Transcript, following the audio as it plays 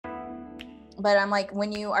But I'm like,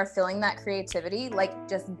 when you are feeling that creativity, like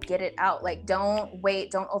just get it out. Like don't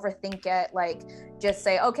wait, don't overthink it. Like just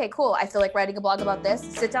say, okay, cool. I feel like writing a blog about this.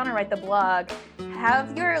 Sit down and write the blog.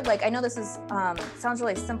 Have your, like, I know this is, sounds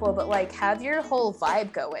really simple, but like have your whole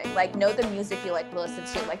vibe going. Like know the music you like to listen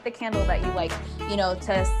to, like the candle that you like, you know,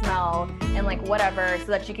 to smell and like whatever, so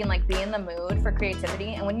that you can like be in the mood for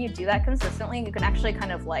creativity. And when you do that consistently, you can actually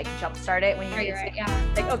kind of like jumpstart it when you need to.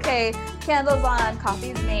 Yeah. Like, okay, candles on,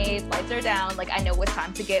 coffee's made, lights are down. Like I know what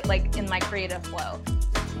time to get like in my creative flow.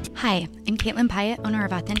 Hi, I'm Caitlin Pyatt, owner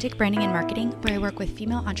of Authentic Branding and Marketing, where I work with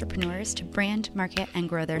female entrepreneurs to brand, market, and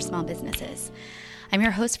grow their small businesses. I'm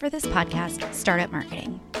your host for this podcast, Startup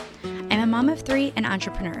Marketing. I'm a mom of 3 and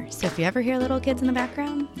entrepreneur, so if you ever hear little kids in the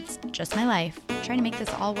background, it's just my life, trying to make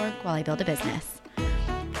this all work while I build a business.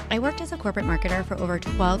 I worked as a corporate marketer for over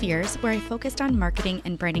 12 years, where I focused on marketing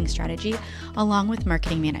and branding strategy along with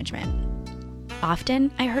marketing management.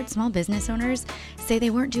 Often, I heard small business owners say they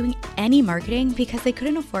weren't doing any marketing because they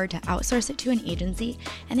couldn't afford to outsource it to an agency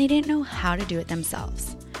and they didn't know how to do it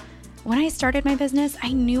themselves. When I started my business,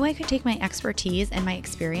 I knew I could take my expertise and my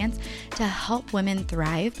experience to help women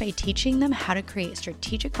thrive by teaching them how to create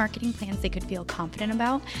strategic marketing plans they could feel confident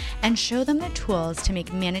about and show them the tools to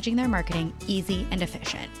make managing their marketing easy and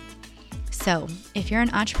efficient. So, if you're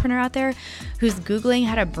an entrepreneur out there who's Googling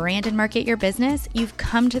how to brand and market your business, you've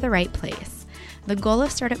come to the right place. The goal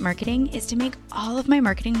of Startup Marketing is to make all of my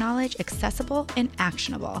marketing knowledge accessible and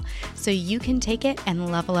actionable so you can take it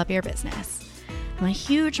and level up your business. I'm a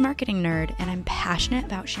huge marketing nerd and I'm passionate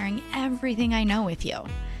about sharing everything I know with you.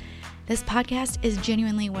 This podcast is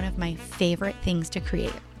genuinely one of my favorite things to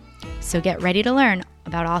create. So get ready to learn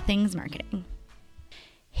about all things marketing.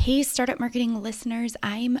 Hey, Startup Marketing listeners,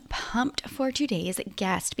 I'm pumped for today's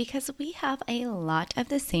guest because we have a lot of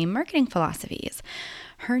the same marketing philosophies.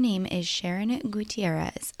 Her name is Sharon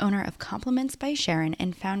Gutierrez, owner of Compliments by Sharon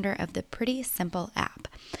and founder of the Pretty Simple app.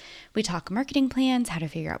 We talk marketing plans, how to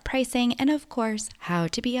figure out pricing, and of course, how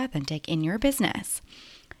to be authentic in your business.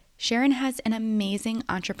 Sharon has an amazing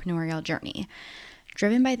entrepreneurial journey.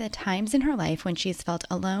 Driven by the times in her life when she's felt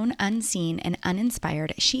alone, unseen, and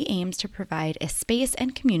uninspired, she aims to provide a space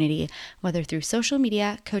and community, whether through social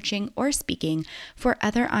media, coaching, or speaking, for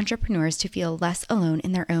other entrepreneurs to feel less alone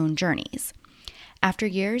in their own journeys. After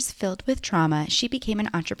years filled with trauma, she became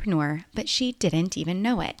an entrepreneur, but she didn't even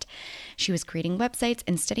know it. She was creating websites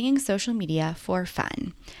and studying social media for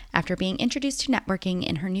fun. After being introduced to networking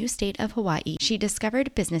in her new state of Hawaii, she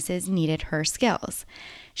discovered businesses needed her skills.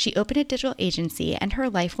 She opened a digital agency and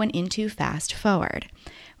her life went into fast forward.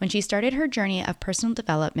 When she started her journey of personal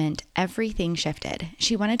development, everything shifted.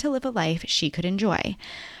 She wanted to live a life she could enjoy.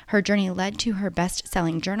 Her journey led to her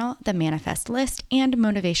best-selling journal, The Manifest List, and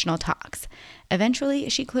motivational talks. Eventually,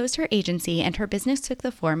 she closed her agency and her business took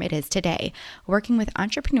the form it is today, working with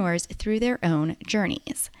entrepreneurs through their own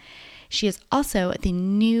journeys. She is also the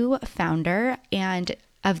new founder and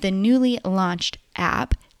of the newly launched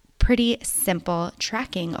app, Pretty Simple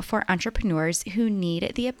Tracking, for entrepreneurs who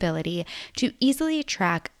need the ability to easily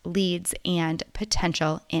track leads and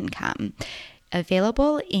potential income.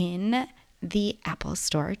 Available in the Apple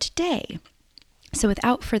Store today. So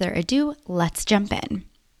without further ado, let's jump in.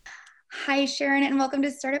 Hi, Sharon, and welcome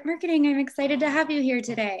to Startup Marketing. I'm excited to have you here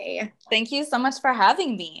today. Thank you so much for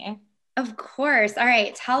having me. Of course. All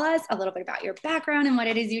right. Tell us a little bit about your background and what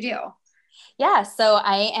it is you do. Yeah, so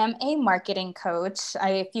I am a marketing coach.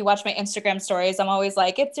 If you watch my Instagram stories, I'm always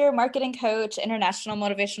like, it's your marketing coach, international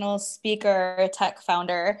motivational speaker, tech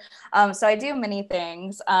founder. So I do many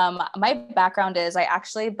things. My background is I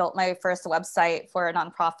actually built my first website for a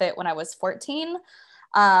nonprofit when I was 14.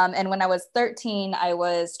 And when I was 13, I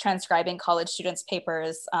was transcribing college students'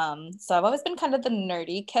 papers. So I've always been kind of the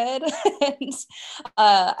nerdy kid. And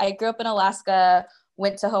I grew up in Alaska,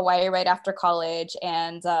 went to Hawaii right after college.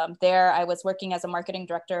 And there I was working as a marketing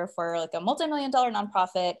director for like a multi-million-dollar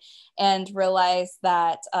nonprofit and realized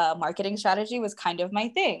that marketing strategy was kind of my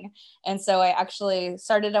thing. And so I actually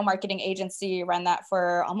started a marketing agency, ran that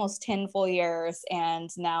for almost 10 full years. And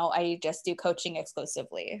now I just do coaching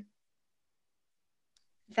exclusively.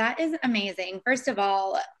 That is amazing. First of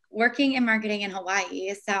all, working in marketing in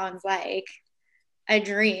Hawaii sounds like a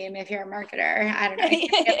dream if you're a marketer. I don't know.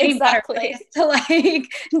 Any better place to like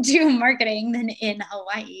do marketing than in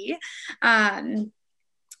Hawaii.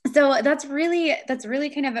 So that's really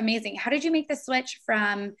kind of amazing. How did you make the switch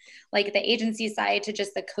from like the agency side to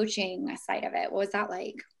just the coaching side of it? What was that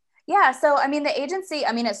like? Yeah. So, I mean, the agency,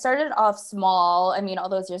 I mean, it started off small. I mean, all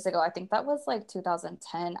those years ago, I think that was like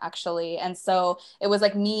 2010, actually. And so it was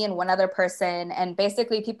like me and one other person. And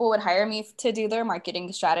basically, people would hire me to do their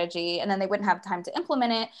marketing strategy, and then they wouldn't have time to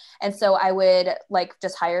implement it. And so I would like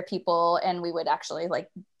just hire people and we would actually like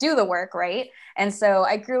do the work. Right. And so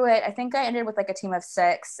I grew it. I think I ended with like a team of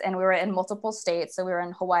 6, and we were in multiple states. So we were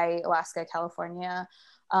in Hawaii, Alaska, California,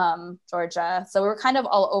 Georgia. So we were kind of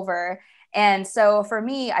all over. And so for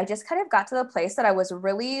me, I just kind of got to the place that I was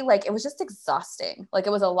really like, it was just exhausting. Like it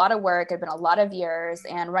was a lot of work. It'd been a lot of years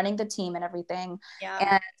and running the team and everything. Yeah.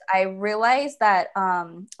 And I realized that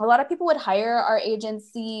a lot of people would hire our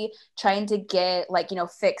agency trying to get like,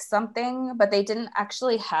 fix something, but they didn't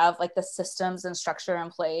actually have like the systems and structure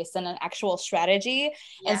in place and an actual strategy.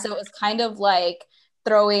 And Yeah. so it was kind of like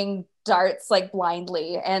throwing darts like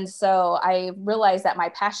blindly. And so I realized that my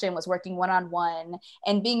passion was working one-on-one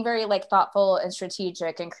and being very like thoughtful and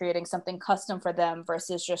strategic and creating something custom for them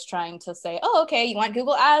versus just trying to say, oh, okay, you want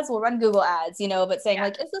Google ads, we'll run Google ads, but saying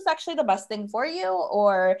like, is this actually the best thing for you?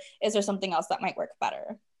 Or is there something else that might work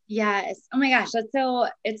better? Yes. Oh my gosh.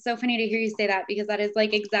 It's so funny to hear you say that, because that is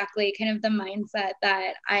like exactly kind of the mindset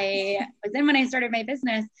that I was in when I started my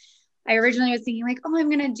business. I originally was thinking like, oh, I'm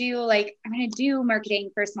going to do marketing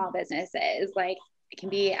for small businesses. Like it can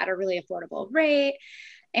be at a really affordable rate.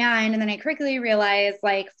 And then I quickly realized,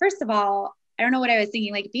 like, first of all, I don't know what I was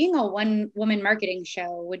thinking, like being a one woman marketing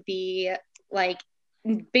show would be like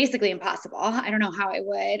basically impossible. I don't know how I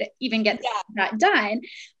would even get that done.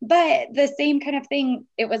 But the same kind of thing,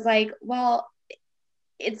 it was like, well,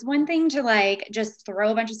 it's one thing to like just throw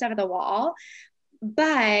a bunch of stuff at the wall,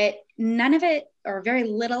 but none of it or very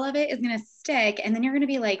little of it is going to stick. And then you're going to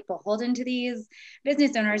be like beholden to these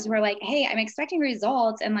business owners who are like, hey, I'm expecting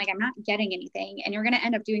results and like I'm not getting anything. And you're going to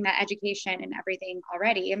end up doing that education and everything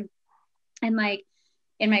already. And like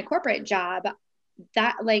in my corporate job,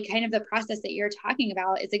 that like kind of the process that you're talking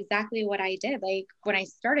about is exactly what I did. Like when I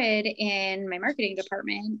started in my marketing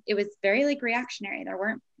department, it was very like reactionary. There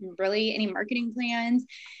weren't really any marketing plans.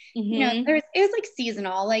 Mm-hmm. It was like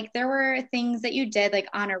seasonal. Like there were things that you did like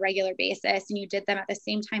on a regular basis and you did them at the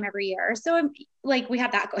same time every year. So like we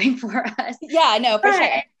had that going for us. Yeah, no, for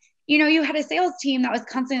sure. You had a sales team that was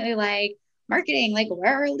constantly like marketing, like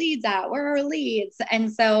where are our leads at? Where are our leads?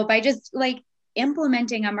 And so by just like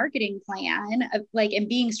implementing a marketing plan of like and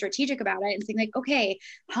being strategic about it and saying like, okay,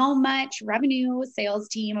 how much revenue sales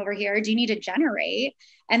team over here do you need to generate?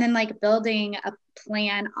 And then like building a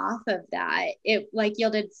plan off of that, it like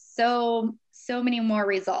yielded so many more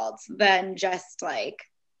results than just like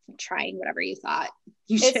trying whatever you thought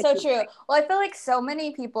you should. It's so true. Well, I feel like so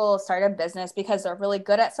many people start a business because they're really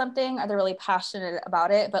good at something or they're really passionate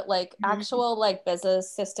about it. But like actual like business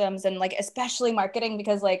systems and like especially marketing,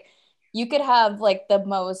 because like you could have like the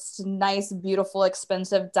most nice, beautiful,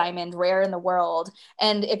 expensive diamond, rare in the world.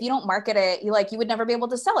 And if you don't market it, you would never be able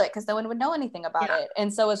to sell it because no one would know anything about it.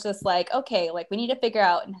 And so it's just like, okay, like we need to figure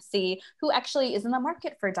out and see who actually is in the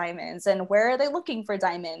market for diamonds and where are they looking for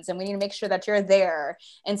diamonds. And we need to make sure that you're there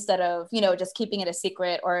instead of, just keeping it a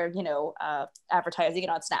secret or, advertising it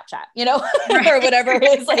on Snapchat, or whatever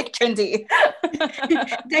is like trendy.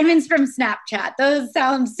 Diamonds from Snapchat. Those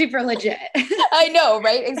sound super legit. I know,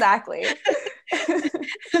 right? Exactly.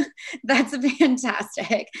 That's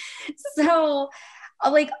fantastic. So,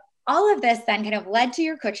 like, all of this then kind of led to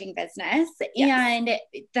your coaching business. Yes. And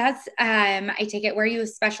that's, I take it, where you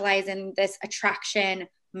specialize in this attraction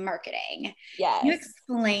marketing. Yes. Can you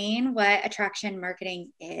explain what attraction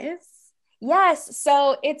marketing is? Yes.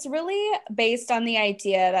 So it's really based on the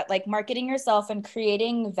idea that like marketing yourself and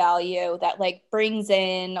creating value that like brings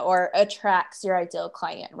in or attracts your ideal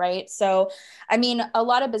client, right? So, I mean, a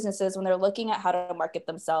lot of businesses, when they're looking at how to market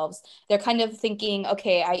themselves, they're kind of thinking,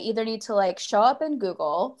 okay, I either need to like show up in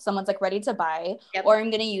Google, someone's like ready to buy, or I'm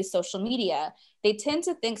going to use social media. They tend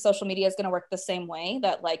to think social media is going to work the same way,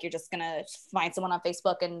 that like you're just going to find someone on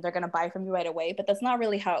Facebook and they're going to buy from you right away. But that's not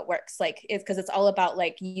really how it works. Like it's because it's all about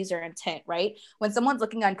like user intent, right? When someone's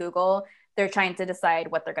looking on Google, they're trying to decide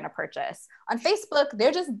what they're going to purchase. On Facebook,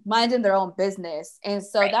 they're just minding their own business. And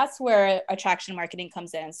so that's where attraction marketing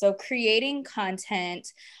comes in. So creating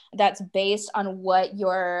content that's based on what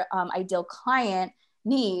your ideal client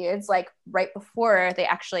needs, like right before they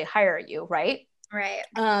actually hire you, right? Right.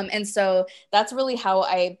 And so that's really how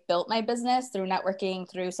I built my business, through networking,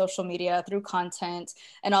 through social media, through content,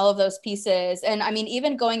 and all of those pieces. And I mean,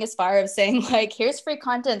 even going as far as saying like, here's free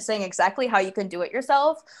content saying exactly how you can do it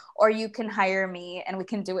yourself, or you can hire me and we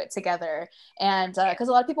can do it together. And because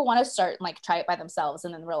a lot of people want to start and like try it by themselves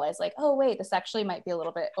and then realize like, oh, wait, this actually might be a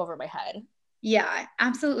little bit over my head. Yeah,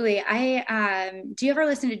 absolutely. Do you ever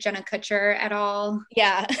listen to Jenna Kutcher at all?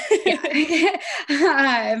 Yeah.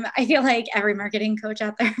 Yeah. I feel like every marketing coach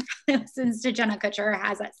out there probably listens to Jenna Kutcher or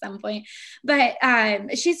has at some point. But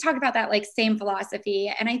she's talked about that like same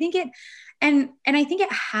philosophy. And I think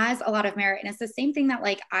it has a lot of merit. And it's the same thing that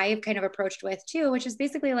like I've kind of approached with too, which is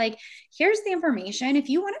basically like, here's the information. If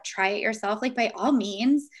you want to try it yourself, like by all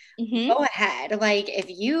means, Mm-hmm. go ahead. Like if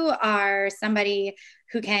you are somebody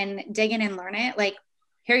who can dig in and learn it, like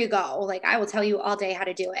here you go. Like I will tell you all day how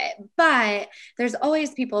to do it. But there's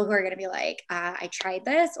always people who are going to be like, I tried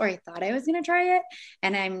this, or I thought I was going to try it,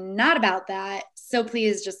 and I'm not about that. So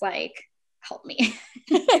please just like help me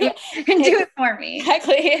and do it for me.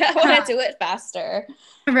 Exactly. I want to do it faster.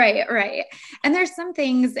 Right. And there's some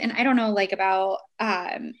things, and I don't know like about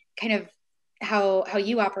kind of how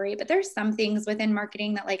you operate, but there's some things within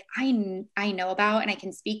marketing that like I know about and I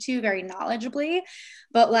can speak to very knowledgeably,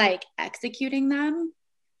 but like executing them,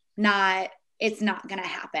 it's not going to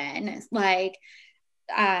happen. It's like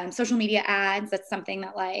social media ads, that's something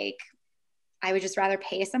that like I would just rather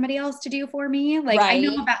pay somebody else to do for me. Like right.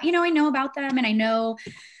 I know about them, and I know,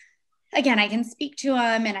 again, I can speak to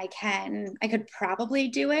them, and I could probably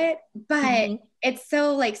do it, but mm-hmm. It's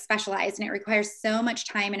so like specialized and it requires so much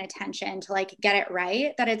time and attention to like get it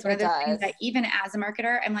right that it's one of those things that even as a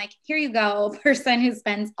marketer, I'm like, here you go, person who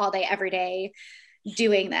spends all day, every day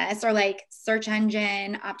doing this, or like search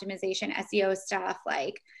engine optimization, SEO stuff.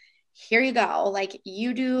 Like, here you go. Like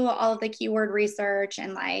you do all of the keyword research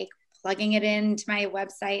and like plugging it into my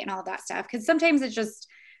website and all of that stuff. Cause sometimes it's just,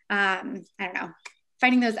 I don't know,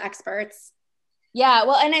 finding those experts. Yeah.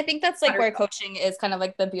 Well, and I think that's like where coaching is kind of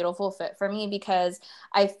like the beautiful fit for me, because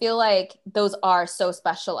I feel like those are so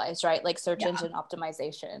specialized, right? Like search engine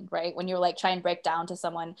optimization, right? When you're like trying to break down to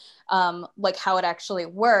someone like how it actually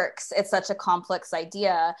works, it's such a complex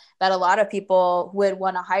idea that a lot of people would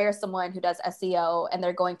want to hire someone who does SEO and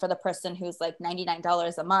they're going for the person who's like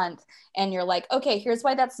 $99 a month. And you're like, okay, here's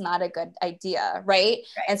why that's not a good idea, right?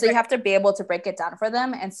 And so you have to be able to break it down for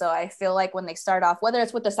them. And so I feel like when they start off, whether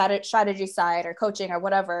it's with the strategy side or coaching or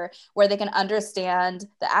whatever, where they can understand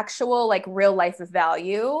the actual like real life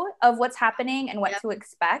value of what's happening and what to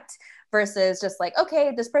expect, versus just like,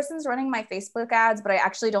 okay, this person's running my Facebook ads, but I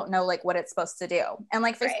actually don't know like what it's supposed to do. And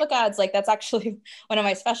like Facebook ads, like that's actually one of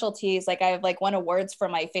my specialties. Like I have like won awards for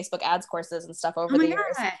my Facebook ads courses and stuff over the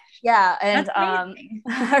years. Yeah. And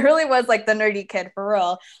I really was like the nerdy kid for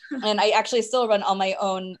real. And I actually still run all my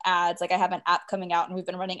own ads. Like I have an app coming out and we've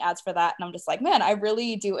been running ads for that. And I'm just like, man, I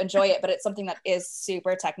really do enjoy it, but it's something that is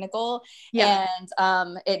super technical. Yeah.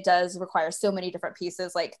 And it does require so many different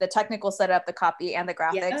pieces, like the technical setup, the copy, and the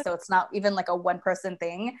graphics. Yeah. So it's not even like a one person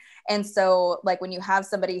thing. And so like when you have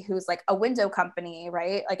somebody who's like a window company,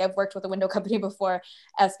 right? Like I've worked with a window company before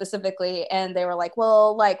specifically, and they were like,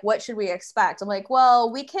 well, like what should we expect? I'm like,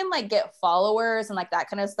 well, we can like get followers and like that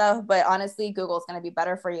kind of stuff, but honestly, Google's going to be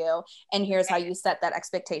better for you. And here's how you set that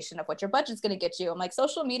expectation of what your budget's going to get you. I'm like,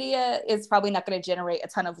 social media is probably not going to generate a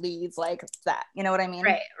ton of leads like that. You know what I mean?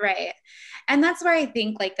 Right. And that's where I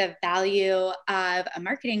think like the value of a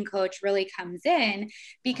marketing coach really comes in,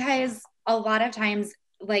 because a lot of times,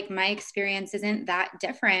 like my experience isn't that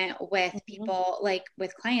different with people, like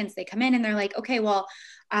with clients. They come in and they're like, okay, well,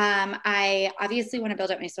 I obviously want to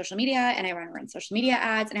build up my social media and I want to run social media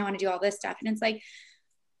ads and I want to do all this stuff. And it's like,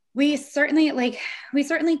 we certainly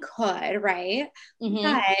could, right?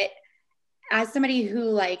 But as somebody who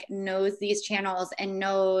like knows these channels and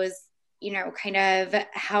knows, you know, kind of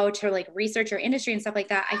how to like research your industry and stuff like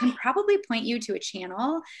that, I can probably point you to a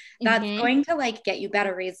channel that's going to like get you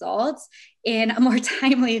better results in a more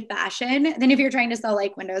timely fashion than if you're trying to sell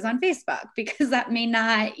like windows on Facebook, because that may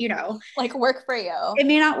not, you know, like work for you. It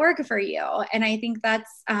may not work for you. And I think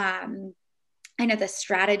that's, kind of the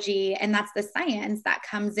strategy, and that's the science that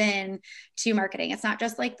comes in to marketing. It's not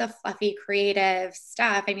just like the fluffy creative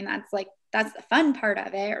stuff. I mean, that's the fun part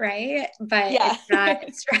of it, right? But it's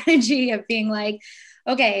that strategy of being like,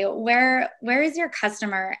 okay, where is your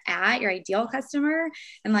customer at, your ideal customer?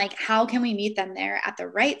 And like, how can we meet them there at the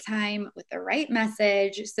right time with the right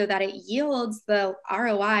message so that it yields the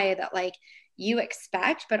ROI that like you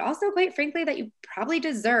expect, but also quite frankly, that you probably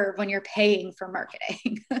deserve when you're paying for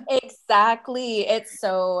marketing. Exactly. It's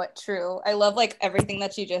so true. I love like everything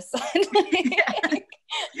that you just said.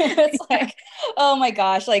 It's like, oh my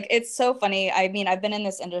gosh, like it's so funny. I mean, I've been in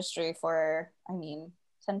this industry for,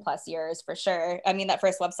 10 10 plus years for sure. I mean, that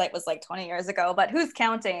first website was like 20 years ago, but who's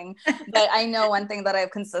counting? But I know one thing that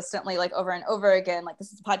I've consistently like over and over again, like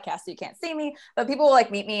this is a podcast, so you can't see me, but people will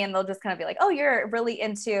like meet me and they'll just kind of be like, oh, you're really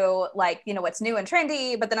into like, you know, what's new and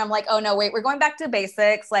trendy. But then I'm like, oh no, wait, we're going back to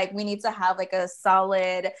basics. Like we need to have like a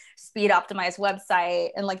solid speed optimized website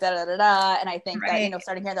and like da. And I think that, you know,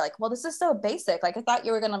 starting here, they're like, well, this is so basic. Like I thought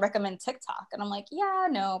you were going to recommend TikTok. And I'm like, yeah,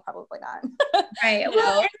 no, probably not. Right.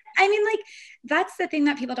 Well, I mean, like, that's the thing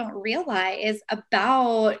that people don't realize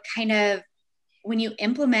about kind of when you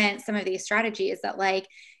implement some of these strategies, that like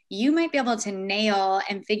you might be able to nail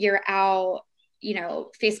and figure out, you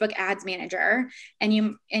know, Facebook Ads Manager, and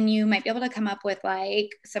you might be able to come up with like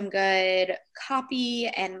some good copy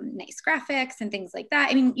and nice graphics and things like that.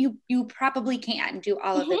 I mean, you probably can do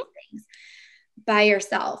all of those things by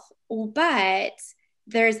yourself, but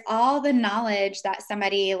there's all the knowledge that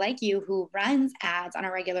somebody like you who runs ads on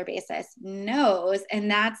a regular basis knows. And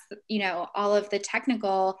that's, you know, all of the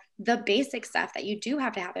technical, the basic stuff that you do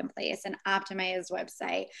have to have in place, an optimized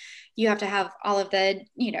website. You have to have all of the,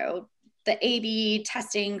 you know, the A/B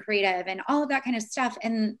testing, creative, and all of that kind of stuff.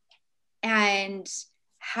 And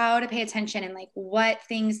how to pay attention and like what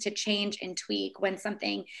things to change and tweak when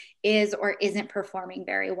something is or isn't performing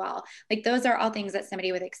very well. Like those are all things that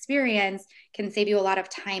somebody with experience can save you a lot of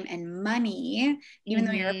time and money, even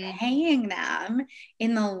though you're paying them.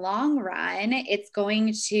 In the long run, it's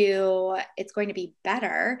going to be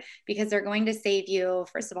better because they're going to save you,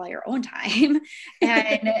 first of all, your own time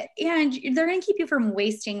and they're going to keep you from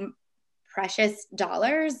wasting precious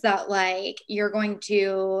dollars that like you're going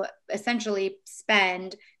to essentially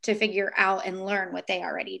spend to figure out and learn what they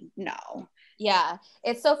already know. Yeah,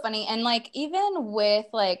 it's so funny. And like, even with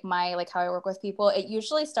like my, like how I work with people, it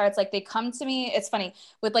usually starts like they come to me. It's funny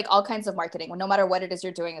with like all kinds of marketing, no matter what it is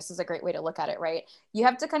you're doing, this is a great way to look at it, right? You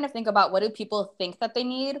have to kind of think about what do people think that they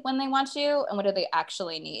need when they want you and what do they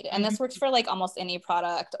actually need? And this works for like almost any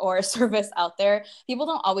product or service out there. People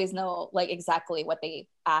don't always know like exactly what they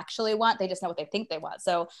actually want. They just know what they think they want.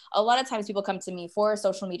 So a lot of times people come to me for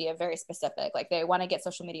social media, very specific, like they want to get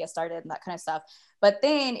social media started and that kind of stuff. But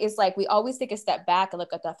then it's like, we always take a step back and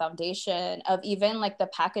look at the foundation of even like the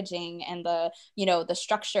packaging and the, you know, the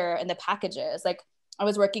structure and the packages. Like I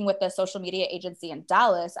was working with a social media agency in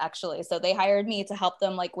Dallas, actually. So they hired me to help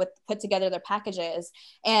them like put together their packages.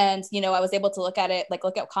 And, you know, I was able to look at it, like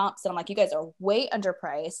look at comps, and I'm like, you guys are way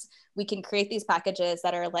underpriced. We can create these packages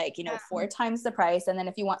that are like, you know, 4 times the price. And then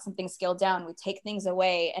if you want something scaled down, we take things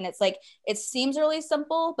away. And it's like, it seems really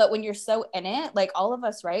simple, but when you're so in it, like all of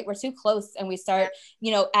us, right, we're too close and we start,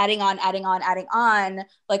 you know, adding on,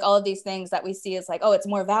 like all of these things that we see is like, oh, it's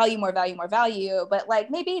more value, but like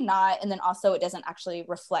maybe not. And then also it doesn't actually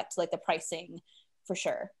reflect like the pricing for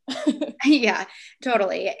sure. Yeah,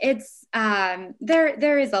 totally. It's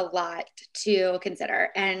there is a lot to consider,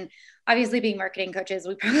 and obviously being marketing coaches,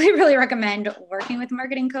 we probably really recommend working with a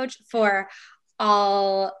marketing coach for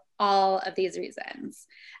all of these reasons.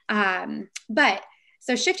 But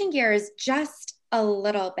so shifting gears just a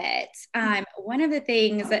little bit, one of the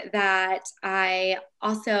things that I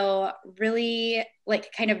also really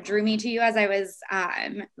like kind of drew me to you as I was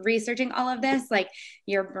researching all of this, like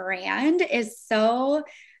your brand is so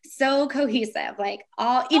cohesive, like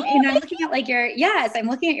all, and I'm looking at like I'm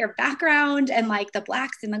looking at your background and like the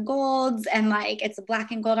blacks and the golds and like it's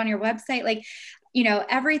black and gold on your website. Like, you know,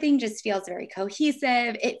 everything just feels very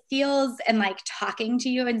cohesive. It feels, and like talking to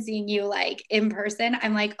you and seeing you like in person,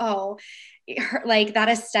 I'm like, oh, like that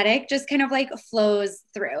aesthetic just kind of like flows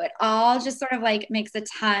through. It all just sort of like makes a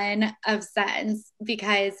ton of sense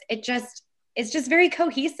because it's just very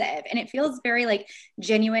cohesive and it feels very like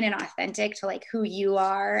genuine and authentic to like who you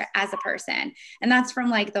are as a person. And that's from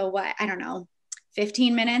like I don't know,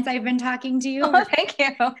 15 minutes I've been talking to you. Oh, thank you.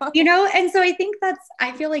 You know, and so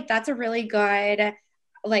I feel like that's a really good,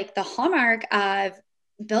 like the hallmark of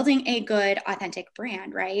building a good authentic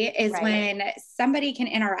brand, right? Is when somebody can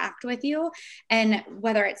interact with you, and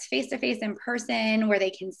whether it's face-to-face in person where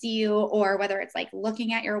they can see you, or whether it's like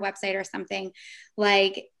looking at your website or something,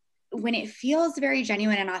 like when it feels very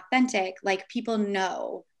genuine and authentic, like people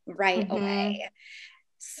know right away.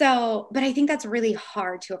 So, but I think that's really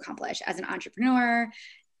hard to accomplish as an entrepreneur,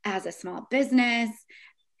 as a small business.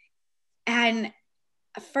 And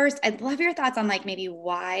first, I'd love your thoughts on like maybe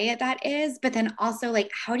why that is, but then also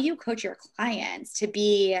like, how do you coach your clients to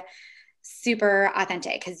be super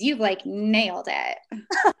authentic because you've like nailed it.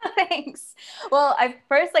 Thanks. Well, I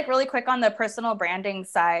first like really quick on the personal branding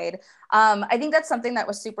side. I think that's something that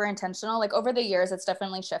was super intentional. Like over the years, it's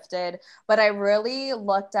definitely shifted, but I really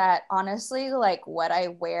looked at honestly, like what I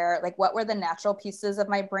wear, like what were the natural pieces of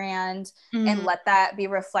my brand and let that be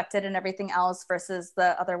reflected in everything else versus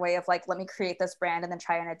the other way of like, let me create this brand and then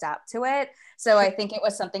try and adapt to it. So I think it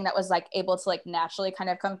was something that was like able to like naturally kind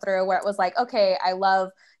of come through where it was like, okay, I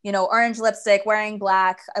love, orange lipstick, wearing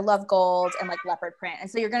black. I love gold and like leopard print. And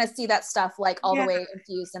so you're going to see that stuff like all the way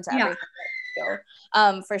infused into everything that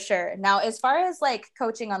I do, for sure. Now, as far as like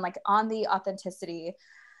coaching on like on the authenticity,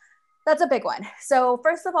 that's a big one. So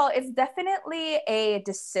first of all, it's definitely a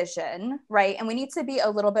decision, right? And we need to be a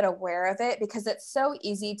little bit aware of it because it's so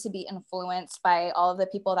easy to be influenced by all of the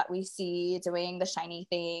people that we see doing the shiny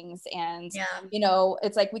things. And,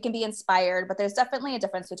 it's like we can be inspired, but there's definitely a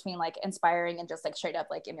difference between like inspiring and just like straight up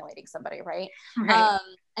like emulating somebody, right?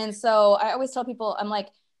 And so I always tell people, I'm like,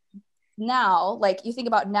 now, like you think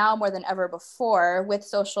about now more than ever before with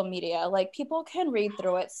social media, like people can read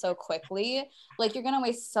through it so quickly. Like you're going to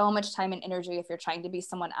waste so much time and energy if you're trying to be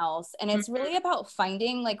someone else. And it's really about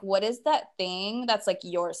finding like, what is that thing that's like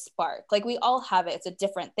your spark? Like we all have it. It's a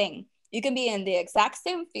different thing. You can be in the exact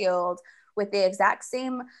same field with the exact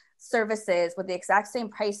same services with the exact same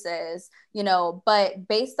prices, but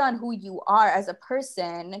based on who you are as a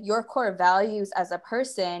person, your core values as a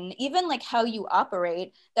person, even like how you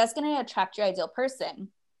operate, that's going to attract your ideal person.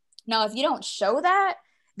 Now, if you don't show that,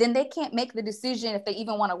 then they can't make the decision if they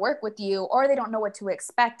even want to work with you, or they don't know what to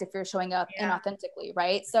expect if you're showing up inauthentically,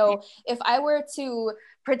 right? So if I were to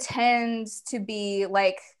pretend to be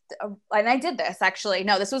like, and I did this actually,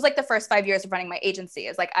 no, this was like the first 5 years of running my agency.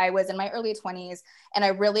 Is like I was in my early 20s and I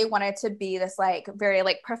really wanted to be this like very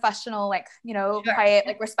like professional, like, quiet,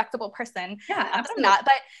 like respectable person. Yeah, I'm not,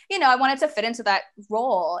 but I wanted to fit into that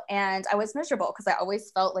role and I was miserable because I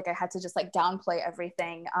always felt like I had to just like downplay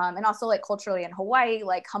everything. And also like culturally in Hawaii,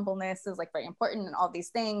 like humbleness is like very important and all these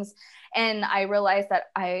things. And I realized that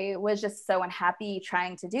I was just so unhappy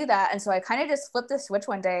trying to do that. And so I kind of just flipped the switch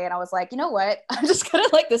one day and I was like, you know what? I'm just gonna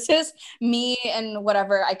like, this is me and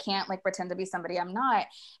whatever. I can't like pretend to be somebody I'm not.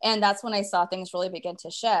 And that's when I saw things really begin to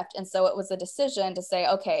shift. And so it was a decision to say,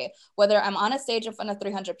 okay, whether I'm on a stage in front of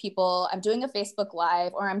 300 people, I'm doing a Facebook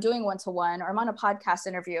Live, or I'm doing one-to-one, or I'm on a podcast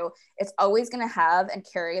interview, it's always going to have and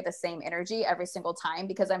carry the same energy every single time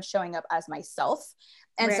because I'm showing up as myself.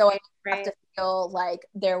 And so I have to feel like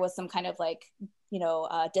there was some kind of like,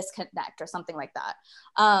 disconnect or something like that.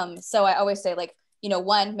 So I always say like,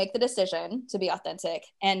 one, make the decision to be authentic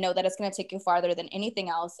and know that it's going to take you farther than anything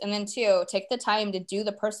else. And then two, take the time to do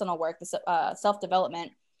the personal work, the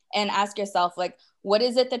self-development, and ask yourself, like, what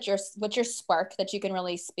is it that what's your spark that you can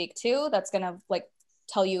really speak to that's going to like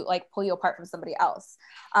tell you, like pull you apart from somebody else.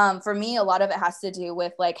 For me, a lot of it has to do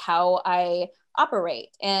with like how I operate.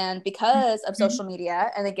 And because of social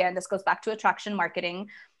media, and again, this goes back to attraction marketing,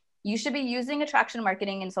 you should be using attraction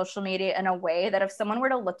marketing and social media in a way that if someone were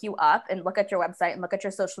to look you up and look at your website and look at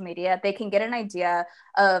your social media, they can get an idea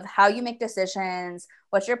of how you make decisions,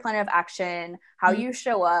 what's your plan of action, how you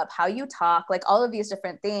show up, how you talk, like all of these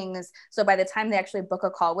different things. So by the time they actually book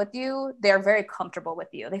a call with you, they're very comfortable with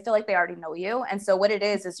you. They feel like they already know you. And so what it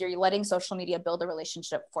is you're letting social media build a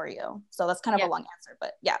relationship for you. So that's kind of a long answer,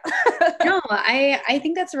 but yeah. No, I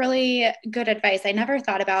think that's really good advice. I never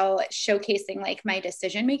thought about showcasing like my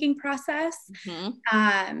decision-making process.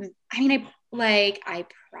 I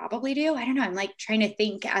probably do. I don't know. I'm like trying to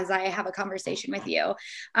think as I have a conversation with you.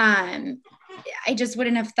 I just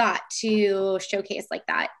wouldn't have thought to showcase like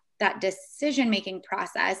that decision-making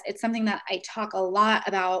process. It's something that I talk a lot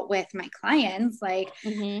about with my clients. Like,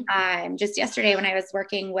 just yesterday when I was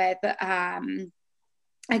working with,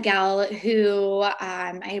 a gal who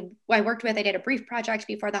I worked with. I did a brief project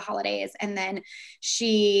before the holidays, and then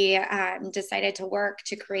she decided to work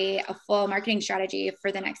to create a full marketing strategy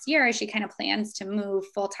for the next year. She kind of plans to move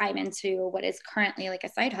full time into what is currently like a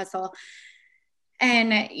side hustle.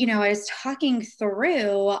 And, I was talking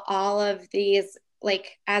through all of these,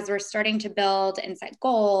 like, as we're starting to build and set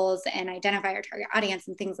goals and identify our target audience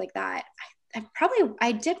and things like that,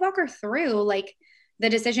 I did walk her through like the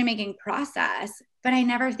decision-making process, but I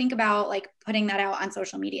never think about like putting that out on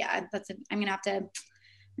social media. I'm going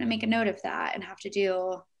to make a note of that and have to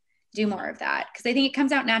do more of that. Cause I think it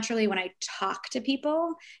comes out naturally when I talk to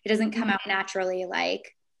people. It doesn't come out naturally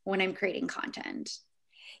like when I'm creating content.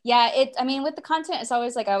 Yeah, I mean, with the content, it's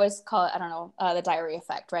always like, I always call it, I don't know, the diary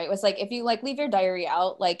effect, right? It was like, if you like leave your diary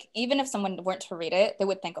out, like, even if someone weren't to read it, they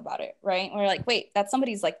would think about it, right? We're like, wait, that's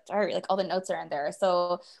somebody's like diary, like all the notes are in there.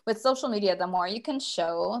 So with social media, the more you can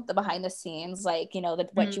show the behind the scenes, like,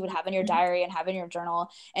 what you would have in your diary and have in your journal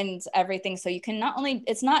and everything. So you can not only,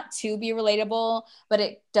 it's not to be relatable, but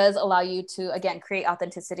it does allow you to, again, create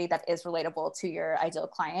authenticity that is relatable to your ideal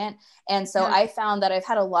client. And so I found that I've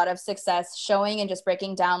had a lot of success showing and just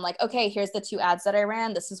breaking down like, okay, here's the 2 ads that I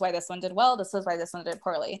ran. This is why this one did well. This is why this one did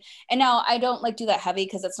poorly. And now I don't like do that heavy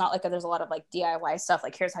because it's not like there's a lot of like DIY stuff,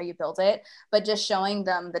 like here's how you build it, but just showing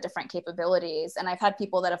them the different capabilities. And I've had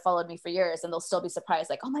people that have followed me for years and they'll still be surprised,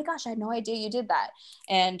 like, oh my gosh, I had no idea you did that.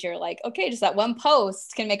 And you're like, okay, just that one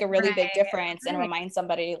post can make a really big difference and remind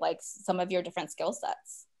somebody like some of your different skill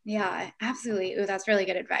sets. Yeah, absolutely. Ooh, that's really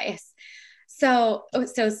good advice. So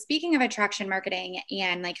speaking of attraction marketing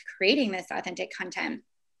and like creating this authentic content,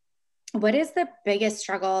 what is the biggest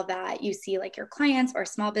struggle that you see like your clients or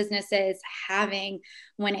small businesses having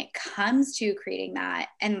when it comes to creating that,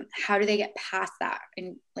 and how do they get past that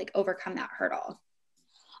and like overcome that hurdle?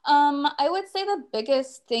 I would say the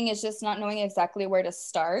biggest thing is just not knowing exactly where to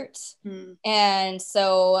start. And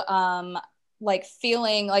so, like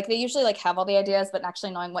feeling like they usually like have all the ideas, but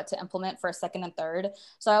actually knowing what to implement for a second and third.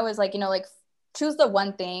 So I was like, like choose the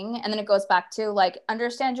one thing. And then it goes back to like,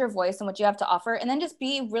 understand your voice and what you have to offer. And then just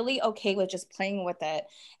be really okay with just playing with it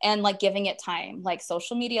and like giving it time. Like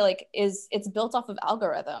social media, like it's built off of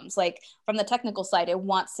algorithms. Like from the technical side, it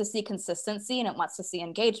wants to see consistency and it wants to see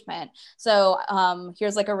engagement. So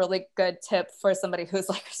here's like a really good tip for somebody who's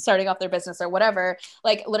like starting off their business or whatever,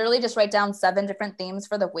 like literally just write down 7 different themes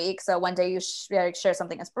for the week. So one day you share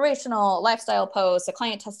something inspirational, lifestyle post, a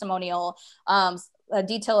client testimonial, a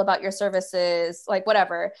detail about your services, like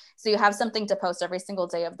whatever. So you have something to post every single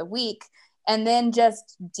day of the week, and then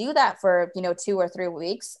just do that for, 2 or 3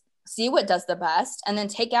 weeks, see what does the best, and then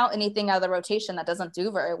take out anything out of the rotation that doesn't do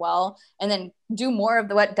very well, and then do more of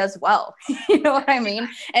what does well. You know what I mean?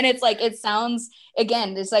 And it's like, it sounds,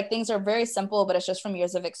 again, it's like things are very simple, but it's just from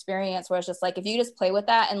years of experience where it's just like, if you just play with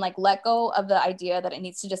that and like let go of the idea that it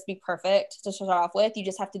needs to just be perfect to start off with, you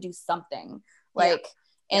just have to do something like,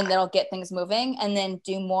 and that'll get things moving, and then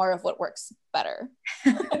do more of what works better.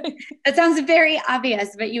 That sounds very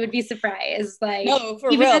obvious, but you would be surprised. Like, no, for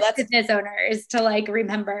even real, as business owners to like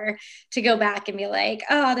remember to go back and be like,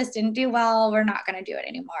 oh, this didn't do well, we're not going to do it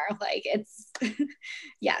anymore. Like it's,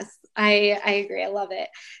 yes, I agree. I love it.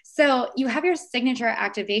 So you have your signature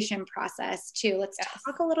activation process too. Let's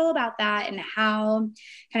talk a little about that and how,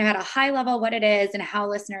 kind of at a high level, what it is and how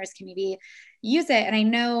listeners can maybe use it. And I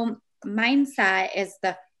know mindset is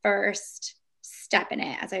the first step in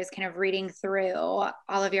it. As I was kind of reading through all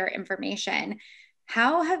of your information,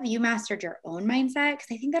 how have you mastered your own mindset? Because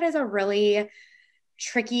I think that is a really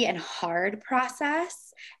tricky and hard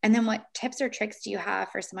process. And then what tips or tricks do you have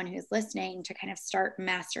for someone who's listening to kind of start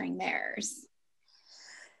mastering theirs?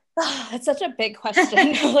 It's such a big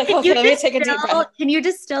question. Like, okay, let me take a deep breath. Can you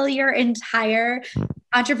distill your entire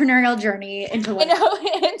entrepreneurial journey into one?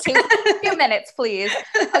 Into a few minutes, please.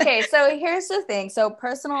 Okay, so here's the thing. So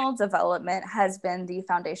personal development has been the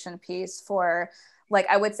foundation piece for, like,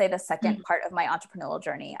 I would say the second part of my entrepreneurial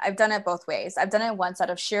journey. I've done it both ways. I've done it once out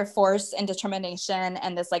of sheer force and determination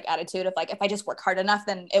and this like attitude of like, if I just work hard enough,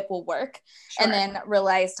 then it will work. Sure. And then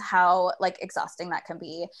realized how like exhausting that can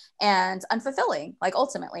be and unfulfilling, like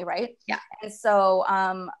ultimately, right? Yeah. And so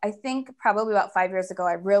I think probably about 5 years ago,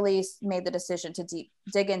 I really made the decision to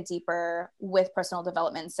dig in deeper with personal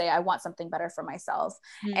development and say, I want something better for myself.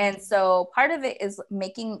 And so part of it is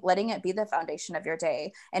letting it be the foundation of your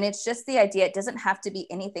day. And it's just the idea, it doesn't have to be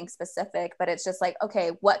anything specific, but it's just like,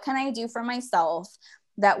 okay, what can I do for myself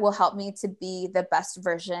that will help me to be the best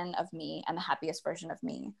version of me and the happiest version of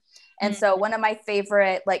me? And so one of my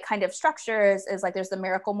favorite like kind of structures is like, there's the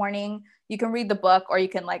Miracle Morning. You can read the book or you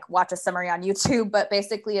can like watch a summary on YouTube, but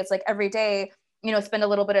basically it's like every day, spend a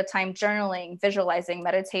little bit of time journaling, visualizing,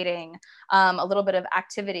 meditating, a little bit of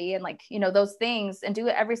activity and like, those things, and do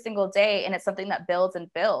it every single day. And it's something that builds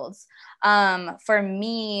and builds. For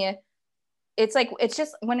me, it's like, it's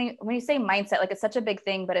just when you say mindset, like it's such a big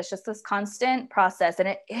thing, but it's just this constant process. And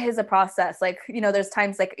it is a process. Like, there's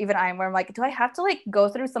times like even where I'm like, do I have to like go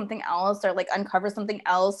through something else or like uncover something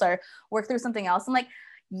else or work through something else? I'm like,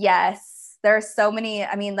 yes, there are so many,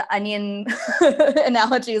 I mean, the onion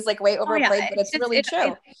analogy is like way overplayed, but it's really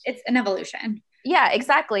true. It's an evolution. Yeah,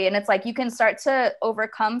 exactly. And it's like you can start to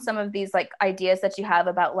overcome some of these like ideas that you have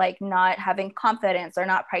about like not having confidence or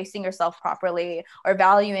not pricing yourself properly or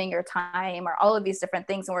valuing your time or all of these different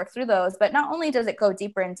things and work through those. But not only does it go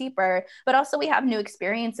deeper and deeper, but also we have new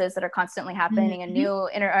experiences that are constantly happening and new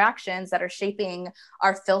interactions that are shaping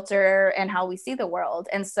our filter and how we see the world.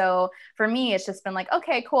 And so for me, it's just been like,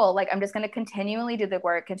 okay, cool. Like I'm just going to continually do the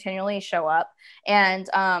work, continually show up. And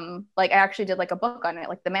like I actually did like a book on it,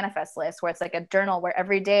 like the manifest list, where it's like a journal where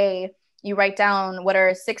every day you write down what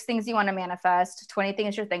are 6 things you want to manifest, 20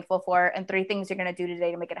 things you're thankful for, and 3 things you're going to do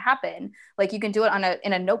today to make it happen. Like you can do it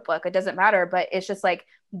in a notebook, it doesn't matter, but it's just like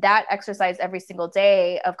that exercise every single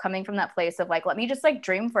day of coming from that place of like, let me just like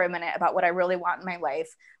dream for a minute about what I really want in my life.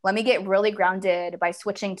 Let me get really grounded by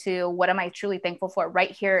switching to what am I truly thankful for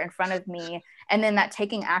right here in front of me. And then that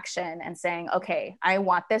taking action and saying, okay, I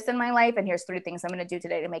want this in my life. And here's 3 things I'm going to do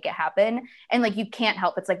today to make it happen. And like, you can't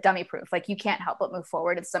help, it's like dummy proof. Like you can't help but move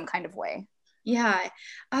forward in some kind of way. Yeah.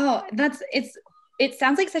 Oh, it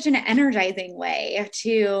sounds like such an energizing way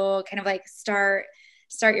to kind of like start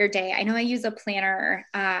your day. I know I use a planner.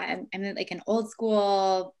 I'm like an old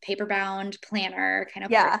school paper bound planner kind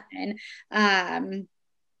of person.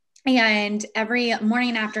 And every morning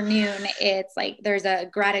and afternoon, it's like, there's a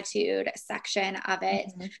gratitude section of it.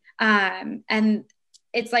 And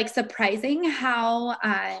it's like surprising how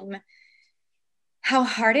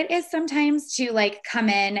hard it is sometimes to like come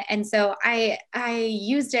in. And so I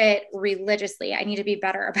used it religiously. I need to be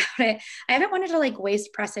better about it. I haven't wanted to like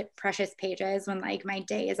waste precious pages when like my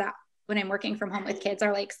day is out, when I'm working from home with kids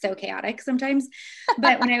are like so chaotic sometimes.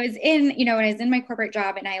 But when I was in my corporate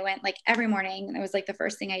job and I went like every morning, and it was like the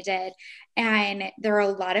first thing I did. And there were a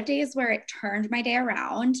lot of days where it turned my day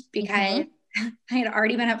around because I had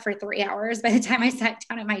already been up for 3 hours by the time I sat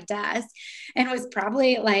down at my desk and had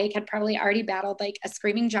probably already battled like a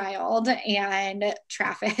screaming child and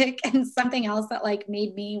traffic and something else that like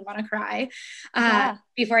made me want to cry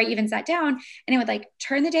before I even sat down. And it would like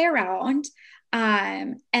turn the day around.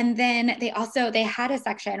 And then they had a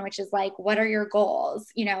section, which is like, what are your goals?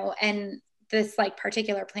 And this like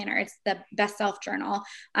particular planner, it's the Best Self Journal.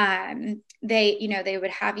 They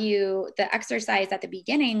would have the exercise at the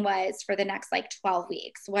beginning was for the next like 12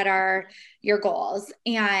 weeks. What are your goals?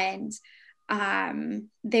 And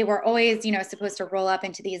they were always, supposed to roll up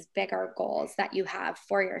into these bigger goals that you have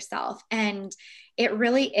for yourself. And it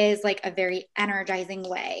really is like a very energizing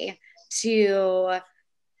way to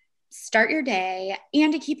start your day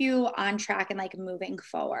and to keep you on track and like moving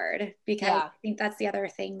forward, because I think that's the other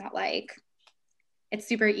thing that like, it's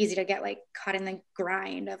super easy to get like caught in the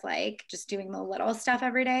grind of like just doing the little stuff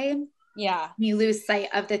every day. Yeah. You lose sight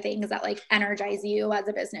of the things that like energize you as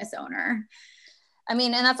a business owner. I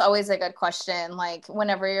mean, and that's always a good question. Like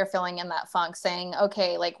whenever you're feeling in that funk, saying,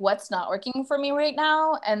 okay, like what's not working for me right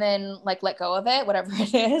now? And then like, let go of it, whatever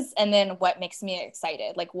it is. And then what makes me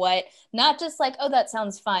excited? Like what, not just like, oh, that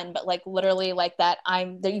sounds fun, but like literally like that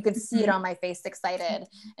you can see it on my face, excited,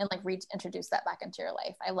 and like reintroduce that back into your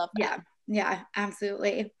life. I love that. Yeah,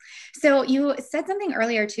 absolutely. So you said something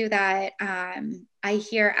earlier too, that I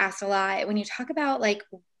hear asked a lot when you talk about like,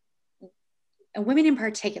 women in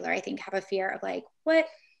particular, I think have a fear of like, what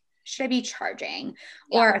should I be charging?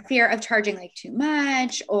 Or a fear of charging like too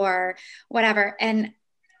much or whatever. And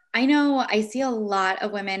I know I see a lot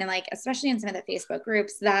of women, and like, especially in some of the Facebook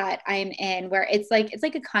groups that I'm in, where it's like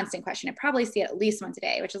a constant question. I probably see it at least once a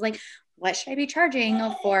day, which is like, what should I be charging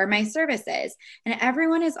for my services? And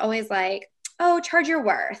everyone is always like, oh, charge your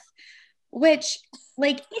worth, which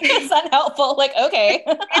like, it's unhelpful. Like, okay.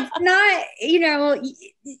 It's not,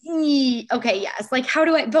 okay. Yes. Like,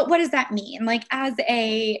 but what does that mean? Like as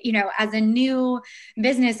a new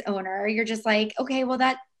business owner, you're just like, okay, well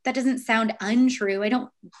that doesn't sound untrue. I don't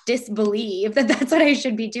disbelieve that that's what I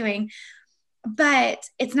should be doing, but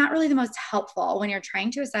it's not really the most helpful when you're trying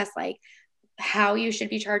to assess like how you should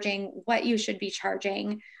be charging, what you should be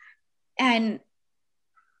charging. And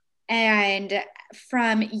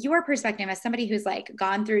from your perspective, as somebody who's like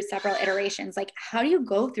gone through several iterations, like how do you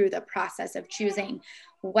go through the process of choosing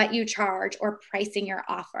what you charge or pricing your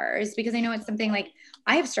offers? Because I know it's something like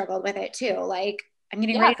I have struggled with it too. Like I'm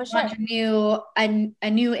getting ready to launch a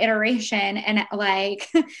new iteration, and like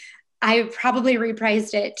I probably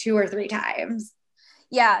repriced it 2 or 3 times.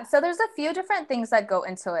 Yeah. So there's a few different things that go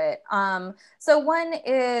into it. So one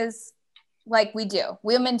is like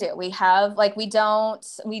women do. We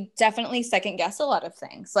definitely second guess a lot of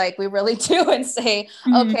things. Like we really do, and say,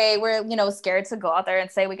 okay, we're, scared to go out there and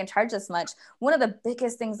say we can charge this much. One of the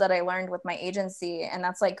biggest things that I learned with my agency, and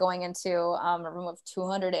that's like going into a room of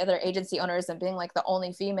 200 other agency owners and being like the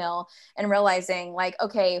only female and realizing like,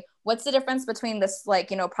 okay, what's the difference between this, like,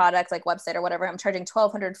 product, like website or whatever, I'm charging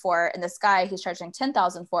 $1,200 for, and this guy, he's charging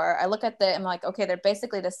 $10,000 for. I look at I'm like, okay, they're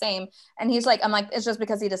basically the same. And he's like, I'm like, it's just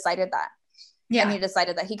because he decided that. Yeah. And he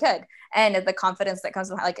decided that he could. And the confidence that comes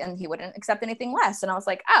with, like, and he wouldn't accept anything less. And I was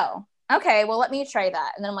like, oh, okay, well, let me try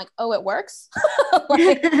that. And then I'm like, oh, it works.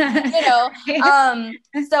 Like,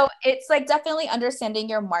 so it's like definitely understanding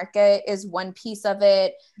your market is one piece of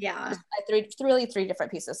it. Yeah. Three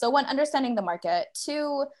different pieces. So one, understanding the market.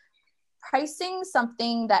 Two, pricing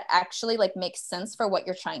something that actually like makes sense for what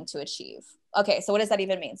you're trying to achieve. Okay, so what does that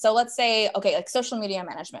even mean? So let's say, okay, like social media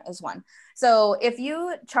management is one. So if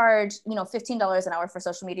you charge, $15 an hour for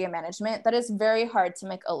social media management, that is very hard to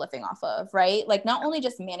make a living off of, right? Like not only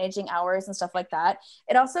just managing hours and stuff like that,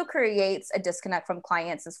 it also creates a disconnect from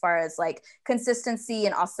clients as far as like consistency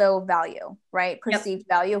and also value, right? Perceived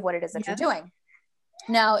value of what it is that you're doing.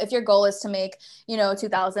 Now, if your goal is to make, $2,000,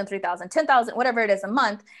 $3,000, $10,000, whatever it is a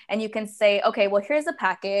month, and you can say, okay, well, here's a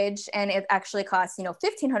package and it actually costs,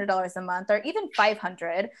 $1,500 a month or even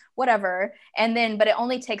 $500, whatever. And then, but it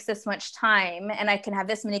only takes this much time and I can have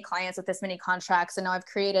this many clients with this many contracts. And now I've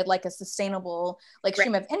created like a sustainable like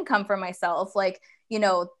stream of income for myself. Like,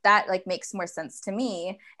 that like makes more sense to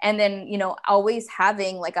me. And then, always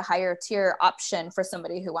having like a higher tier option for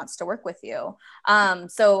somebody who wants to work with you.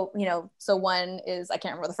 So one is, I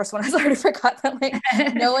can't remember the first one, I already forgot, but like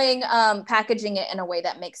knowing, packaging it in a way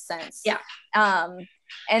that makes sense. Yeah. And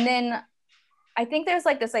then I think there's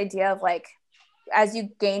like this idea of like, as you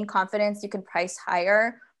gain confidence, you can price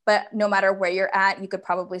higher, but no matter where you're at, you could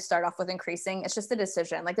probably start off with increasing. It's just a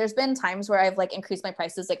decision. Like there's been times where I've like increased my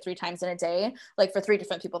prices like 3 times in a day, like for 3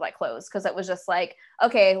 different people that closed. Cause it was just like,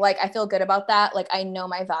 okay, like I feel good about that. Like I know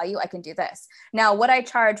my value, I can do this. Now, what I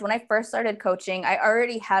charge when I first started coaching, I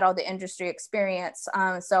already had all the industry experience.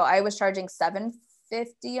 So I was charging $750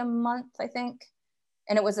 a month, I think.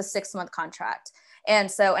 And it was a 6-month contract.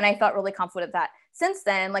 And I felt really confident with that. Since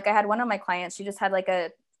then, like I had one of my clients, she had a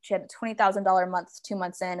 $20,000 a month, 2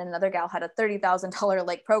 months in, and another gal had a $30,000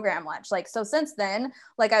 like program launch. Like, so since then,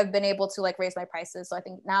 like I've been able to like raise my prices. So I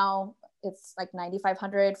think now it's like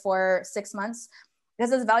 $9,500 for 6 months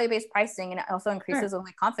because it's value-based pricing. And it also increases with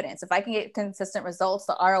my confidence. If I can get consistent results,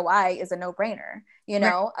 the ROI is a no-brainer,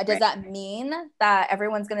 Does that mean that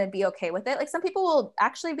everyone's going to be okay with it? Like some people will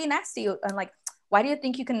actually be nasty and like, why do you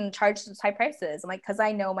think you can charge such high prices? I'm like, because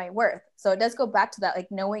I know my worth. So it does go back to that,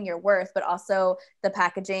 like knowing your worth, but also the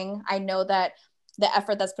packaging. I know that the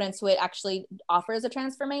effort that's put into it actually offers a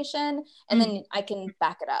transformation, and then I can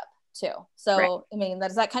back it up too. So, I mean,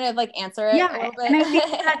 does that kind of like answer it a little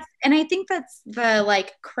bit? And I think that's the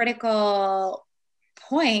like critical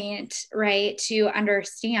point, right, to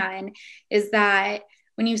understand is that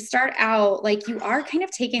when you start out, like you are kind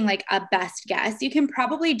of taking like a best guess. You can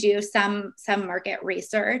probably do some market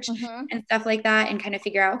research and stuff like that and kind of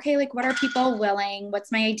figure out, okay, like what are people willing,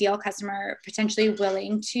 what's my ideal customer potentially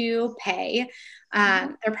willing to pay?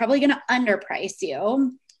 They're probably going to underprice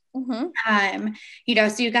you.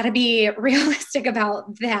 So you got to be realistic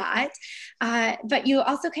about that. But you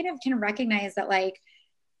also kind of can recognize that like,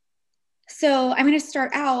 so I'm going to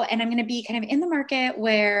start out and I'm going to be kind of in the market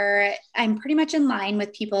where I'm pretty much in line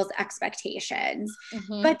with people's expectations.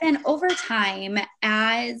 But then over time,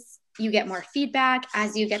 as you get more feedback,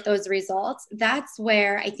 as you get those results, that's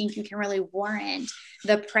where I think you can really warrant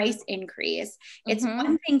the price increase. It's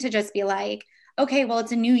one thing to just be like, okay, well,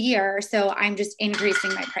 it's a new year, so I'm just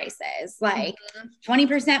increasing my prices, like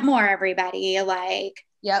 20% more, everybody, like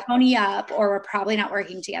pony up, or we're probably not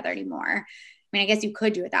working together anymore. I mean, I guess you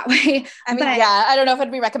could do it that way. I mean, I don't know if it'd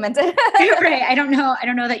be recommended. Right. I don't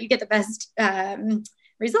know that you get the best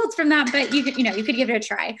results from that, but you could give it a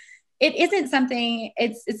try. It isn't something,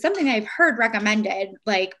 it's something I've heard recommended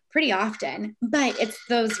like pretty often, but it's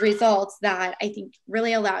those results that I think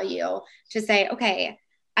really allow you to say, okay,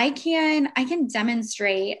 I can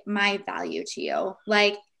demonstrate my value to you.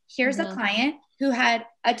 Like here's a client who had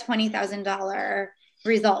a $20,000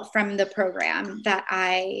 result from the program that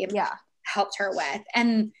I helped her with.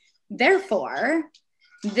 And therefore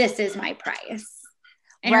this is my price.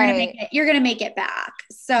 And you're going to make it back.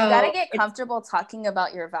 So you got to get comfortable talking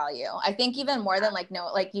about your value. I think even more than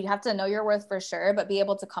you have to know your worth for sure, but be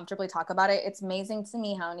able to comfortably talk about it. It's amazing to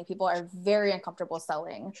me how many people are very uncomfortable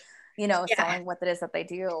selling, selling what it is that they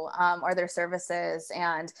do, or their services,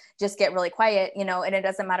 and just get really quiet, and it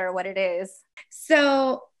doesn't matter what it is.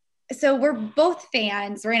 So we're both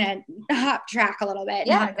fans. We're going to hop track a little bit.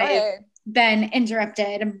 Yeah, go ahead. Been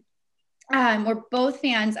interrupted. We're both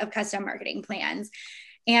fans of custom marketing plans.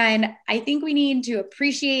 And I think we need to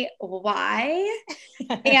appreciate why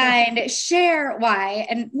and share why.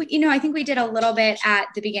 And, I think we did a little bit at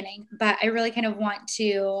the beginning, but I really kind of want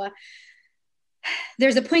to,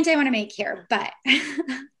 there's a point I want to make here, but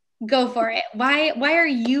go for it. Why are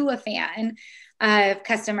you a fan of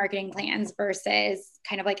custom marketing plans versus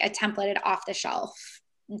kind of like a templated off the shelf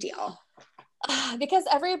deal? Because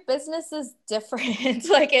every business is different.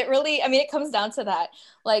 Like it really, I mean, it comes down to that.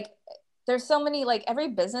 Like there's so many, like every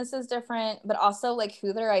business is different, but also like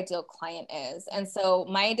who their ideal client is. And so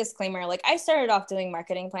my disclaimer, like I started off doing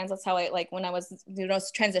marketing plans. That's how I, like when I was,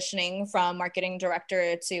 transitioning from marketing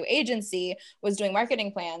director to agency, was doing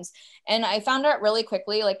marketing plans. And I found out really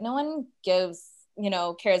quickly, like no one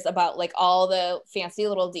cares about like all the fancy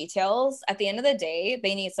little details. At the end of the day,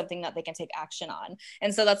 they need something that they can take action on.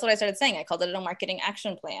 And so that's what I started saying. I called it a marketing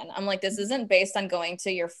action plan. I'm like, this isn't based on going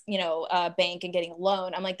to your, bank and getting a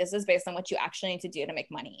loan. I'm like, this is based on what you actually need to do to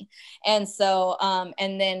make money. And so,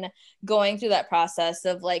 and then going through that process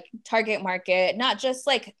of like target market, not just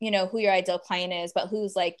like, who your ideal client is, but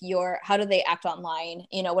who's like how do they act online?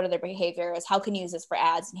 What are their behaviors? How can you use this for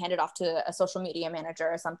ads and hand it off to a social media manager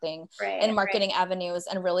or something, and marketing avenues,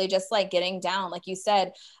 and really just like getting down, like you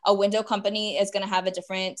said, a window company is going to have a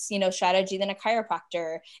different, strategy than a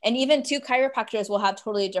chiropractor. And even two chiropractors will have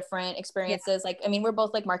totally different experiences. Like, I mean, we're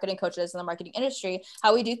both like marketing coaches in the marketing industry.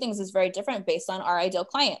 How we do things is very different based on our ideal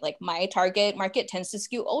client. Like my target market tends to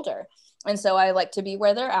skew older. And so I like to be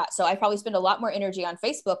where they're at. So I probably spend a lot more energy on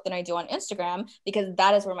Facebook than I do on Instagram, because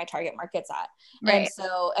that is where my target market's at. Right. And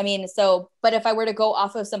so, I mean, but if I were to go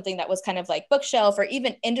off of something that was kind of like bookshelf or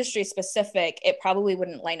even industry specific, it probably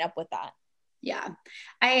wouldn't line up with that. Yeah.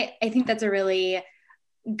 I think that's a really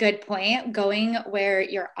good point. Going where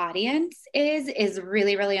your audience is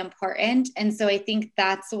really, really important. And so I think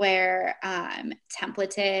that's where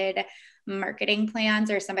templated marketing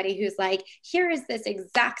plans, or somebody who's like, here is this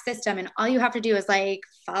exact system and all you have to do is like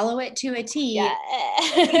follow it to a T. Yeah.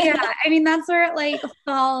 I mean, that's where it like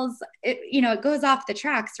falls, it goes off the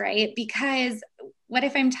tracks, right? Because what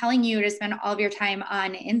if I'm telling you to spend all of your time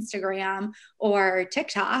on Instagram or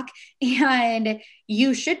TikTok, and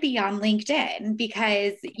you should be on LinkedIn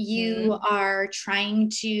because you are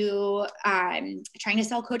trying to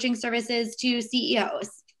sell coaching services to CEOs.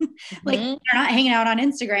 Like they're not hanging out on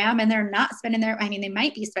Instagram, and they're not spending they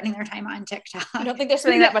might be spending their time on TikTok. I don't think they're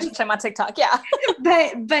spending that much time on TikTok. Yeah.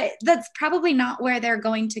 but that's probably not where they're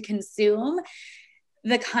going to consume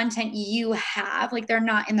the content you have. Like they're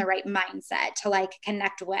not in the right mindset to like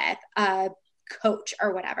connect with a coach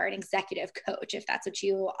or whatever, an executive coach, if that's what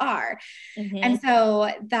you are. And so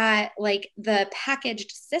that like the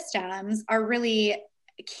packaged systems are really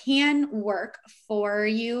can work for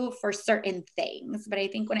you for certain things. But I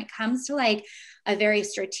think when it comes to like a very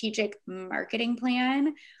strategic marketing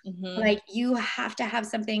plan, like you have to have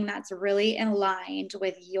something that's really aligned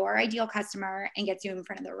with your ideal customer and gets you in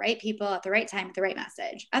front of the right people at the right time with the right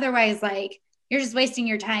message. Otherwise, like you're just wasting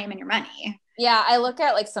your time and your money. Yeah, I look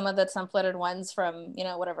at like some of the templated ones from,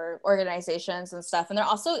 whatever organizations and stuff. And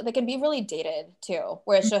they can be really dated too,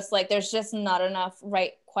 where it's just like, there's just not enough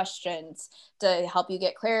right questions to help you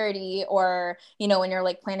get clarity, or, when you're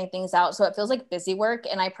like planning things out. So it feels like busy work.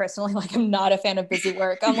 And I personally like, I'm not a fan of busy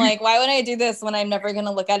work. I'm like, why would I do this when I'm never going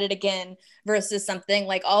to look at it again, versus something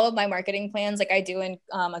like all of my marketing plans, like I do in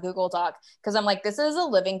a Google Doc, because I'm like, this is a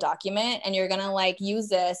living document and you're going to like use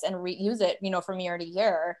this and reuse it, from year to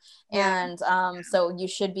year. And so you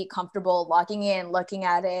should be comfortable logging in, looking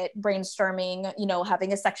at it, brainstorming,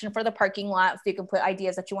 having a section for the parking lot so you can put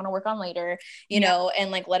ideas that you want to work on later,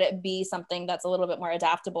 and like let it be something that's a little bit more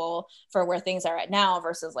adaptable for where things are at now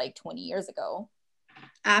versus like 20 years ago.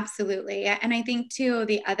 Absolutely. And I think too,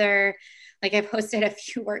 the other, like I've hosted a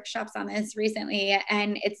few workshops on this recently,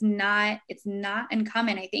 and it's not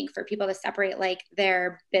uncommon, I think, for people to separate like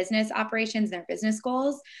their business operations, their business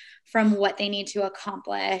goals from what they need to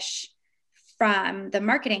accomplish from the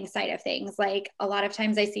marketing side of things. Like a lot of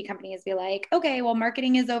times I see companies be like, okay, well,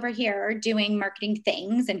 marketing is over here doing marketing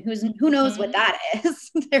things, and who knows what that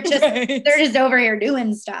is. They're just over here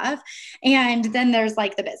doing stuff. And then there's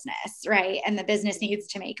like the business, right? And the business needs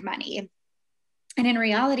to make money. And in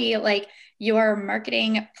reality, like your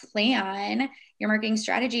marketing plan, your marketing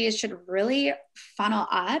strategies should really funnel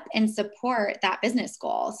up and support that business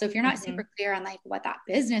goal. So if you're not super clear on like what that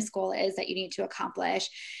business goal is that you need to accomplish,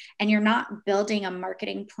 and you're not building a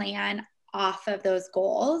marketing plan off of those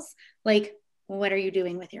goals, like what are you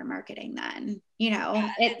doing with your marketing then?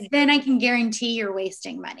 Then I can guarantee you're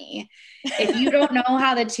wasting money. If you don't know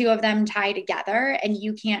how the two of them tie together and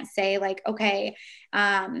you can't say like, okay,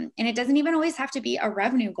 and it doesn't even always have to be a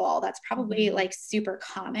revenue goal. That's probably like super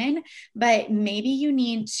common, but maybe you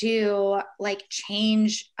need to like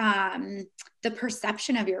change the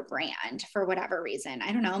perception of your brand for whatever reason.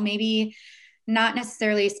 I don't know, maybe not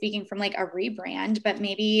necessarily speaking from like a rebrand, but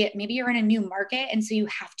maybe you're in a new market. And so you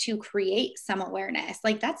have to create some awareness.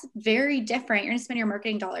 Like that's very different. You're going to spend your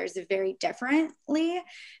marketing dollars very differently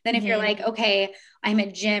than if you're like, okay, I'm a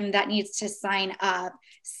gym that needs to sign up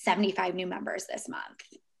 75 new members this month.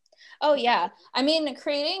 Oh yeah. I mean,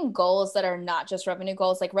 creating goals that are not just revenue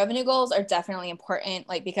goals, like revenue goals are definitely important,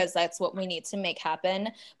 like, because that's what we need to make happen.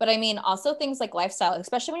 But I mean, also things like lifestyle,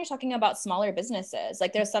 especially when you're talking about smaller businesses,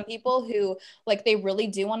 like there's some people who like, they really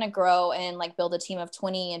do want to grow and like build a team of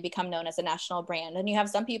 20 and become known as a national brand. And you have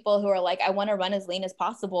some people who are like, I want to run as lean as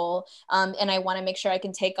possible. And I want to make sure I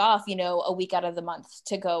can take off, a week out of the month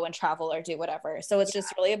to go and travel or do whatever. So it's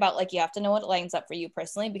just really about like, you have to know what lines up for you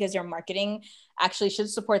personally, because your marketing actually should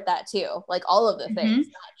support that too. Like all of the things,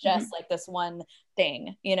 not just like this one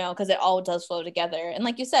thing, because it all does flow together. And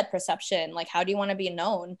like you said, perception, like how do you want to be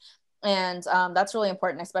known? And that's really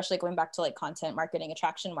important, especially going back to like content marketing,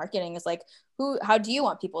 attraction marketing is like, how do you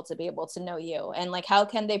want people to be able to know you? And like, how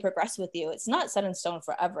can they progress with you? It's not set in stone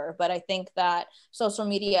forever, but I think that social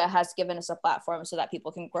media has given us a platform so that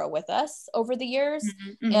people can grow with us over the years.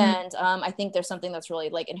 And I think there's something that's really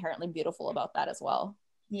like inherently beautiful about that as well.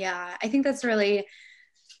 Yeah, I think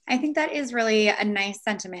that is really a nice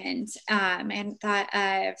sentiment. And thought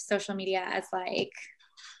of social media as like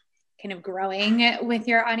kind of growing with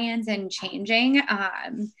your audience and changing.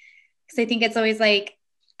 Cause I think it's always like,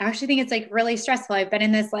 I actually think it's like really stressful. I've been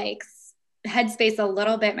in this like headspace a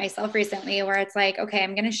little bit myself recently where it's like, okay,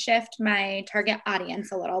 I'm going to shift my target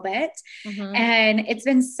audience a little bit. And it's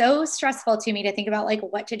been so stressful to me to think about like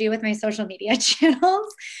what to do with my social media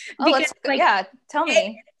channels. Because, tell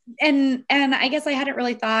me. And I guess I hadn't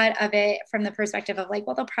really thought of it from the perspective of like,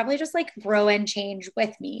 well, they'll probably just like grow and change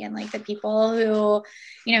with me. And like the people who,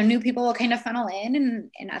 new people will kind of funnel in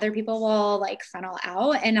and other people will like funnel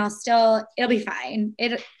out, and it'll be fine.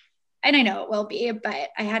 And I know it will be, but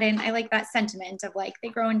I like that sentiment of like, they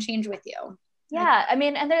grow and change with you. Yeah. I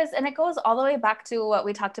mean, and it goes all the way back to what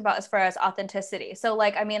we talked about as far as authenticity. So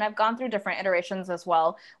like, I mean, I've gone through different iterations as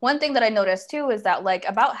well. One thing that I noticed too, is that like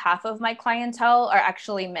about half of my clientele are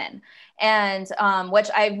actually men, and which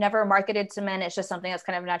I've never marketed to men. It's just something that's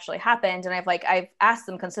kind of naturally happened. And I've asked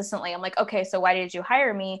them consistently, I'm like, okay, so why did you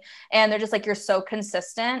hire me? And they're just like, you're so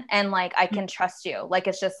consistent. And like, I can trust you. Like,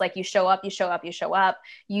 it's just like, you show up, you show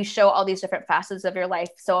all these different facets of your life.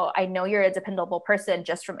 So I know you're a dependable person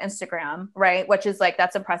just from Instagram, right? Which is like,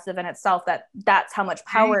 that's impressive in itself, that's how much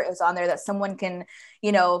power is on there, that someone can,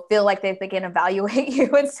 feel like they can evaluate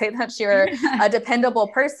you and say that you're a dependable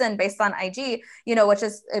person based on IG, which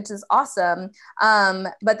is awesome.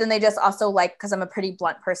 But then they just also like, cause I'm a pretty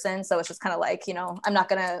blunt person. So it's just kind of like, I'm not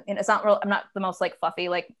gonna, it's not real. I'm not the most like fluffy,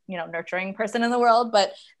 like, nurturing person in the world,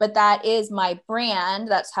 but that is my brand.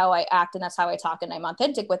 That's how I act. And that's how I talk. And I'm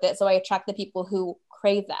authentic with it. So I attract the people who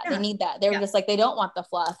crave that. They need that. They're just like, they don't want the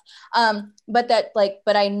fluff.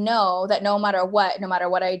 But I know that no matter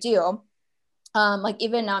what I do, like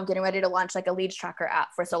even now I'm getting ready to launch like a leads tracker app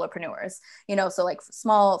for solopreneurs, so like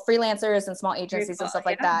small freelancers and small agencies and stuff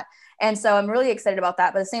like that. And so I'm really excited about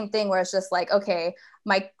that. But the same thing where it's just like, okay,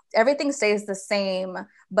 everything stays the same,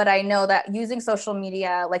 but I know that using social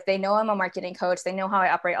media, like they know I'm a marketing coach, they know how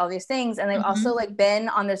I operate all these things. And they've also like been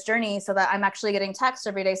on this journey so that I'm actually getting texts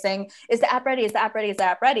every day saying, is the app ready? Is the app ready? Is the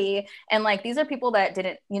app ready? And like, these are people that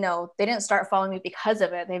didn't, they didn't start following me because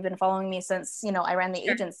of it. They've been following me since, I ran the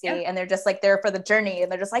agency, and they're just like there for the journey,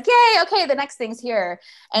 and they're just like, yay, okay, the next thing's here.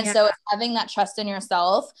 And so it's having that trust in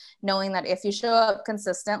yourself, knowing that if you show up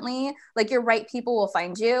consistently, like your right people will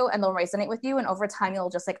find you and they'll resonate with you. And over time, you'll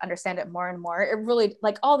just like understand it more and more. It really,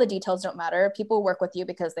 like, all the details don't matter. People work with you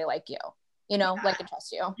because they like you, like and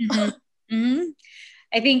trust you.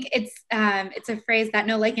 I think it's a phrase that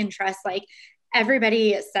know, like, and trust, like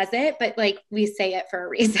everybody says it, but like we say it for a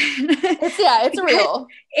reason. It's real.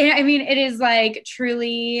 I mean, it is like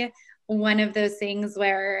truly one of those things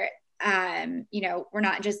where, we're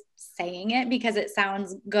not just saying it because it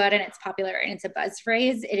sounds good and it's popular and it's a buzz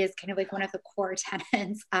phrase. It is kind of like one of the core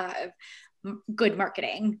tenets of good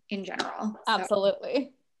marketing in general.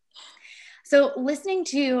 Absolutely. So listening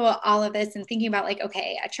to all of this and thinking about like,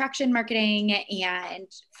 okay, attraction marketing and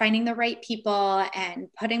finding the right people and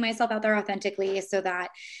putting myself out there authentically so that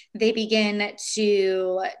they begin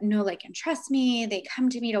to know, like, and trust me, they come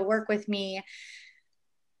to me to work with me.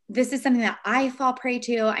 This is something that I fall prey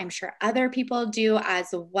to. I'm sure other people do as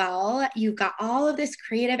well. You've got all of this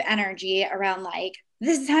creative energy around like,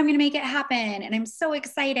 this is how I'm going to make it happen. And I'm so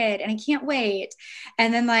excited and I can't wait.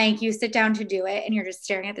 And then like you sit down to do it and you're just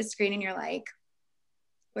staring at the screen and you're like,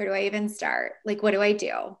 where do I even start? Like, what do I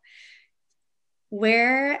do?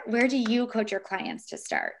 Where do you coach your clients to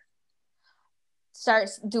start?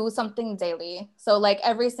 Do something daily. So like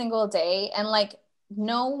every single day, and like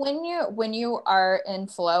know when you are in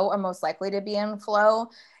flow or most likely to be in flow,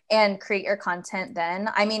 and create your content then.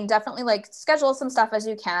 I mean, definitely like schedule some stuff as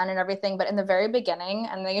you can and everything, but in the very beginning,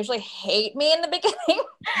 and they usually hate me in the beginning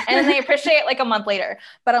and then they appreciate it like a month later.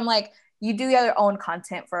 But I'm like, you do your own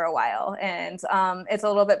content for a while, and it's a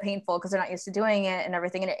little bit painful because they're not used to doing it and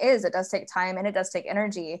everything. And it does take time and it does take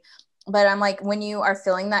energy. But I'm like, when you are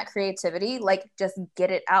feeling that creativity, like just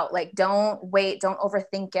get it out. Like, don't wait, don't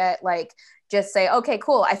overthink it. Like, just say, okay,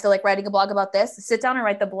 cool, I feel like writing a blog about this. Sit down and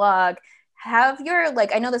write the blog. Have your,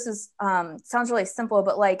 like, I know this is sounds really simple,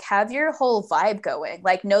 but like have your whole vibe going.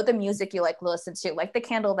 Like, know the music you like listen to, like the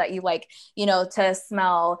candle that you like, you know, to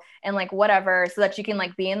smell, and like whatever, so that you can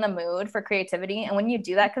like be in the mood for creativity. And when you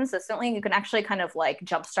do that consistently, you can actually kind of like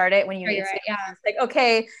jumpstart it when you need to. Right, yeah. Like,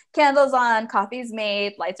 okay, candles on, coffee's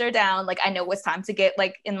made, lights are down. Like, I know it's time to get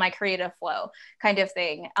like in my creative flow kind of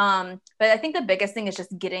thing. But I think the biggest thing is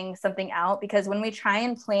just getting something out, because when we try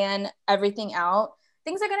and plan everything out,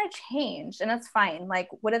 things are going to change, and that's fine. Like,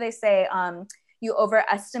 what do they say? You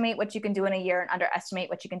overestimate what you can do in a year and underestimate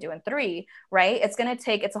what you can do in 3, right?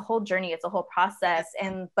 It's a whole journey. It's a whole process.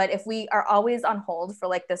 But if we are always on hold for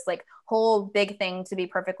like this, like whole big thing to be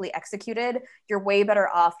perfectly executed, you're way better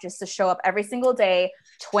off just to show up every single day,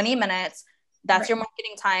 20 minutes. That's your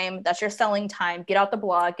marketing time. That's your selling time. Get out the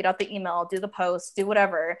blog, get out the email, do the post, do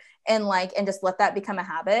whatever. And just let that become a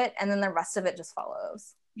habit. And then the rest of it just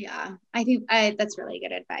follows. Yeah, I think that's really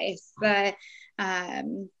good advice. But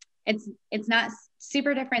it's not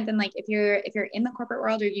super different than like if you're in the corporate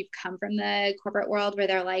world, or you've come from the corporate world where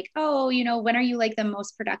they're like, oh, you know, when are you like the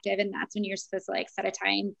most productive? And that's when you're supposed to like set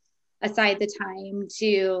aside the time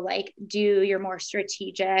to like do your more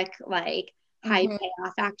strategic, like high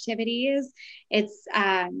payoff activities. It's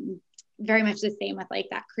very much the same with like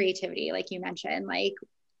that creativity, like you mentioned. Like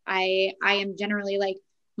I am generally like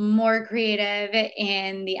more creative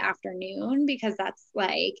in the afternoon, because that's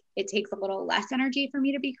like, it takes a little less energy for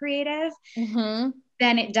me to be creative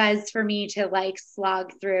than it does for me to like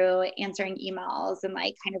slog through answering emails and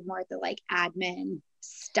like kind of more the like admin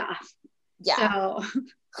stuff. Yeah. So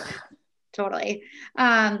totally.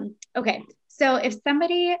 Okay. So if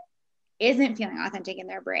somebody isn't feeling authentic in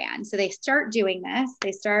their brand, so they start doing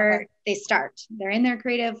this, they're in their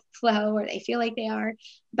creative flow, or they feel like they are,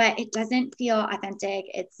 but it doesn't feel authentic.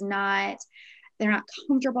 They're not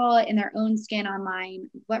comfortable in their own skin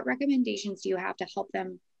online. What recommendations do you have to help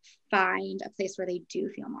them find a place where they do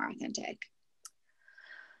feel more authentic?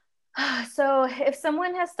 So if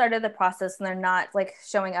someone has started the process and they're not like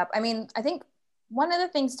showing up, I mean, I think one of the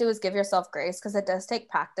things too is give yourself grace, because it does take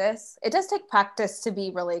practice. It does take practice to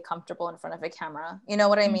be really comfortable in front of a camera. You know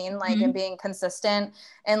what I mean? Like, and being consistent.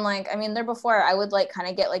 And like, I mean, before I would like kind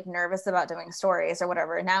of get like nervous about doing stories or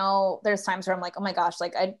whatever. Now there's times where I'm like, oh my gosh,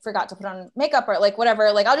 like I forgot to put on makeup or like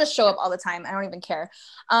whatever. Like I'll just show up all the time. I don't even care.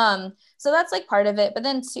 So that's like part of it. But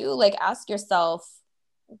then too, like ask yourself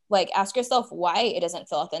why it doesn't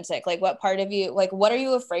feel authentic. Like what part of you, like what are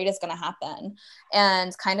you afraid is going to happen,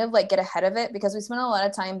 and kind of like get ahead of it, because we spend a lot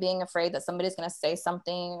of time being afraid that somebody's going to say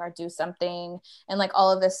something or do something and like all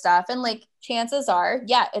of this stuff. And like chances are,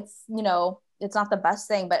 yeah, it's, you know, it's not the best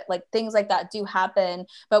thing, but like things like that do happen.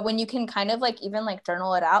 But when you can kind of like even like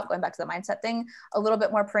journal it out, going back to the mindset thing a little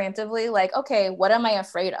bit more preemptively, like, okay, what am I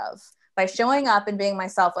afraid of? By showing up and being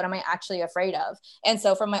myself, what am I actually afraid of? And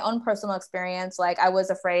so from my own personal experience, like I was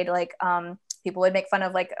afraid, like, people would make fun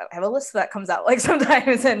of, like, I have a list that comes out like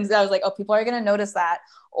sometimes. And I was like, oh, people are going to notice that.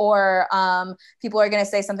 Or people are going to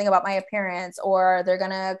say something about my appearance, or they're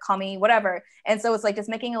going to call me whatever. And so it's like just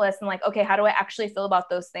making a list and like, okay, how do I actually feel about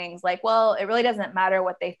those things? Like, well, it really doesn't matter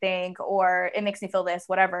what they think, or it makes me feel this,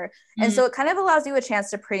 whatever. And so it kind of allows you a chance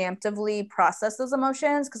to preemptively process those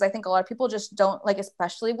emotions. Cause I think a lot of people just don't, like,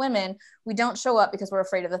 especially women, we don't show up because we're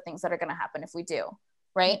afraid of the things that are going to happen if we do.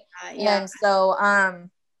 Right. Yeah. And so,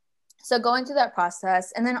 so going through that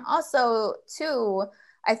process. And then also too,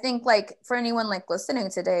 I think like for anyone like listening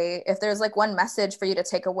today, if there's like one message for you to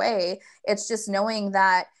take away, it's just knowing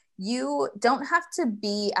that you don't have to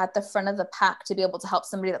be at the front of the pack to be able to help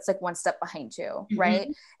somebody that's like one step behind you, right?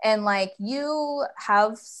 And like you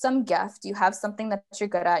have some gift, you have something that you're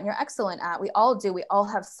good at and you're excellent at. We all do. We all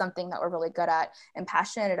have something that we're really good at and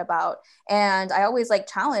passionate about. And I always like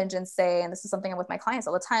challenge and say, and this is something I'm with my clients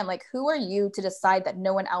all the time, like, who are you to decide that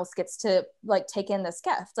no one else gets to like take in this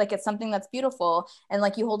gift? Like, it's something that's beautiful, and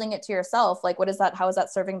like you holding it to yourself, like, what is that? How is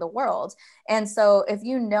that serving the world? And so if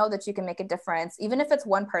you know that you can make a difference, even if it's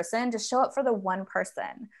one person, just show up for the one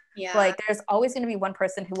person. Yeah. Like, there's always going to be one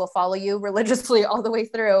person who will follow you religiously all the way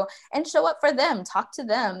through, and show up for them, talk to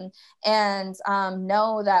them, and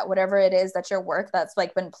know that whatever it is that your work that's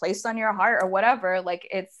like been placed on your heart or whatever, like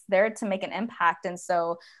it's there to make an impact. And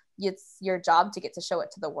so it's your job to get to show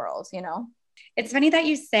it to the world, you know? It's funny that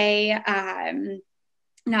you say,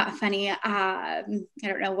 not funny. I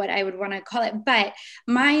don't know what I would want to call it, but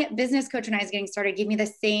my business coach when I was getting started gave me the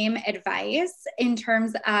same advice in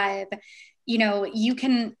terms of, you know, you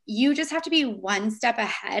just have to be one step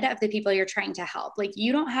ahead of the people you're trying to help. Like,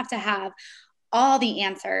 you don't have to have all the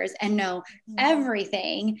answers and know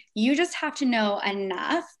everything. You just have to know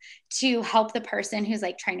enough to help the person who's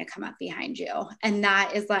like trying to come up behind you. And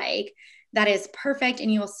that is perfect.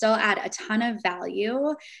 And you will still add a ton of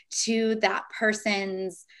value to that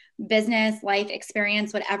person's business, life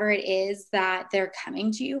experience, whatever it is that they're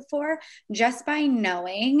coming to you for, just by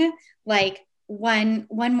knowing like one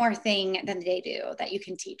more thing than they do that you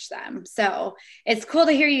can teach them. So it's cool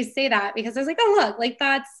to hear you say that, because I was like, oh, look, like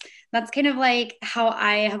that's kind of like how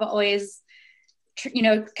I have always, kind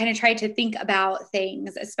of tried to think about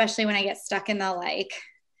things, especially when I get stuck in the like,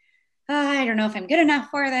 I don't know if I'm good enough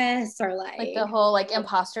for this, or like the whole like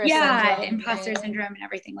imposter syndrome, imposter syndrome and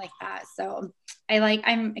everything like that. So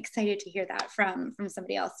I'm excited to hear that from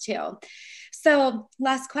somebody else too. So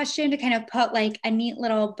last question to kind of put like a neat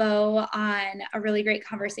little bow on a really great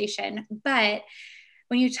conversation. But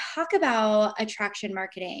when you talk about attraction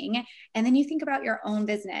marketing and then you think about your own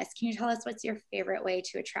business, can you tell us what's your favorite way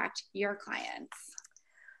to attract your clients?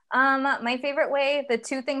 My favorite way, the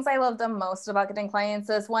two things I love the most about getting clients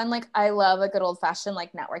is one, like I love a good old fashioned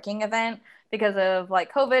like networking event. Because of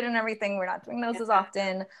like COVID and everything, we're not doing those as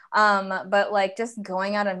often. But like just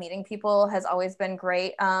going out and meeting people has always been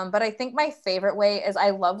great. But I think my favorite way is I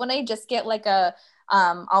love when I just get like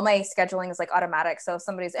all my scheduling is like automatic. So if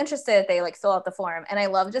somebody's interested, they like fill out the form, and I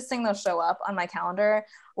love just seeing those show up on my calendar,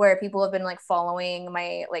 where people have been like following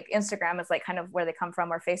my like Instagram is like kind of where they come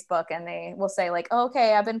from, or Facebook, and they will say like, oh,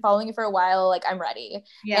 okay, I've been following you for a while, like I'm ready.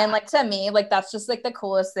 Yeah. And like to me, like that's just like the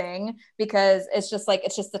coolest thing, because it's just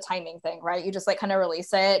the timing thing, right? You just like kind of release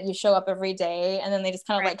it, you show up every day, and then they just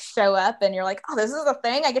kind of like show up, and you're like, oh, this is a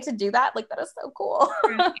thing, I get to do that, like that is so cool.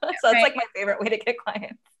 So it's like my favorite way to get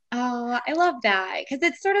clients. Oh, I love that, because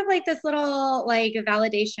it's sort of like this little like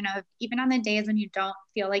validation of, even on the days when you don't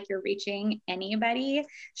feel like you're reaching anybody,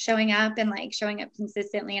 showing up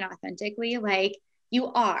consistently and authentically, like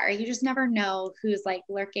you just never know who's like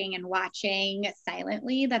lurking and watching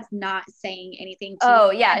silently. That's not saying anything to you.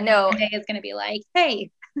 Oh yeah, no. Today is going to be like,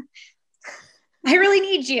 hey, I really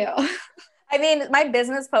need you. I mean, my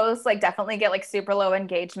business posts like definitely get like super low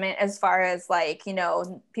engagement as far as like,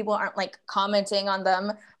 people aren't like commenting on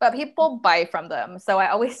them, but people buy from them. So I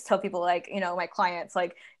always tell people like, my clients,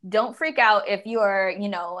 like, don't freak out if your,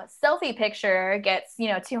 selfie picture gets,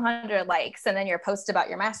 200 likes and then your post about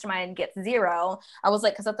your mastermind gets 0. I was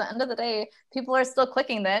like, because at the end of the day, people are still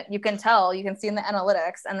clicking that. You can tell, you can see in the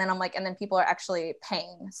analytics. And then I'm like, and then people are actually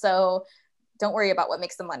paying. So don't worry about what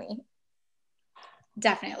makes the money.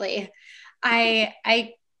 Definitely.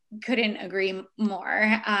 I couldn't agree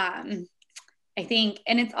more. I think,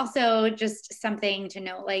 and it's also just something to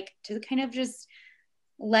know, like to kind of just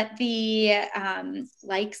let the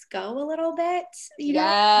likes go a little bit.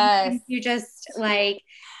 Yes. You just like,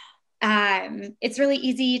 it's really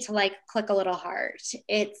easy to like click a little heart.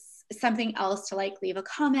 It's something else to like leave a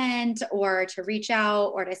comment or to reach out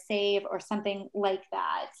or to save or something like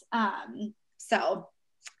that. So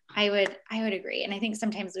I would agree. And I think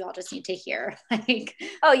sometimes we all just need to hear like,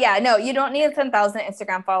 oh yeah, no, you don't need 10,000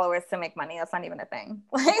 Instagram followers to make money. That's not even a thing.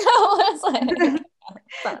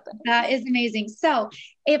 That is amazing. So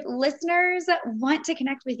if listeners want to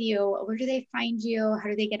connect with you, where do they find you? How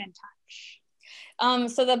do they get in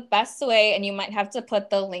touch? So the best way, and you might have to put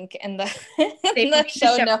the link in the, in the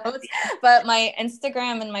show notes, but my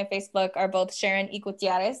Instagram and my Facebook are both Sharon E.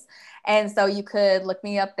 Gutierrez. And so you could look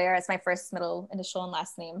me up there. It's my first, middle, initial, and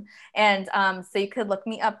last name. And so you could look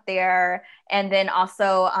me up there. And then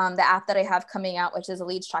also the app that I have coming out, which is a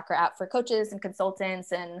leads tracker app for coaches and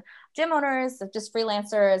consultants and gym owners, just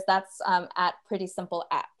freelancers, that's at Pretty Simple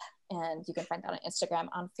App. and you can find that on Instagram,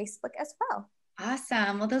 on Facebook as well.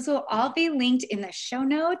 Awesome. Well, those will all be linked in the show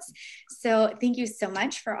notes. So thank you so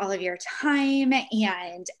much for all of your time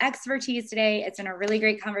and expertise today. It's been a really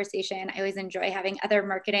great conversation. I always enjoy having other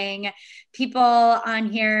marketing people on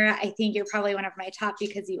here. I think you're probably one of my top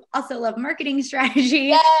because you also love marketing strategy.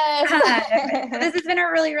 Yes. This has been a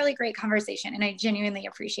really, really great conversation, and I genuinely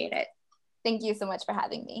appreciate it. Thank you so much for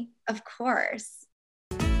having me. Of course.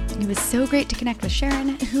 It was so great to connect with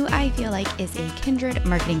Sharon, who I feel like is a kindred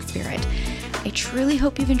marketing spirit. I truly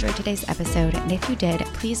hope you've enjoyed today's episode, and if you did,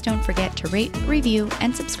 please don't forget to rate, review,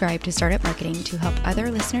 and subscribe to Startup Marketing to help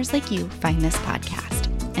other listeners like you find this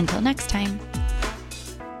podcast. Until next time.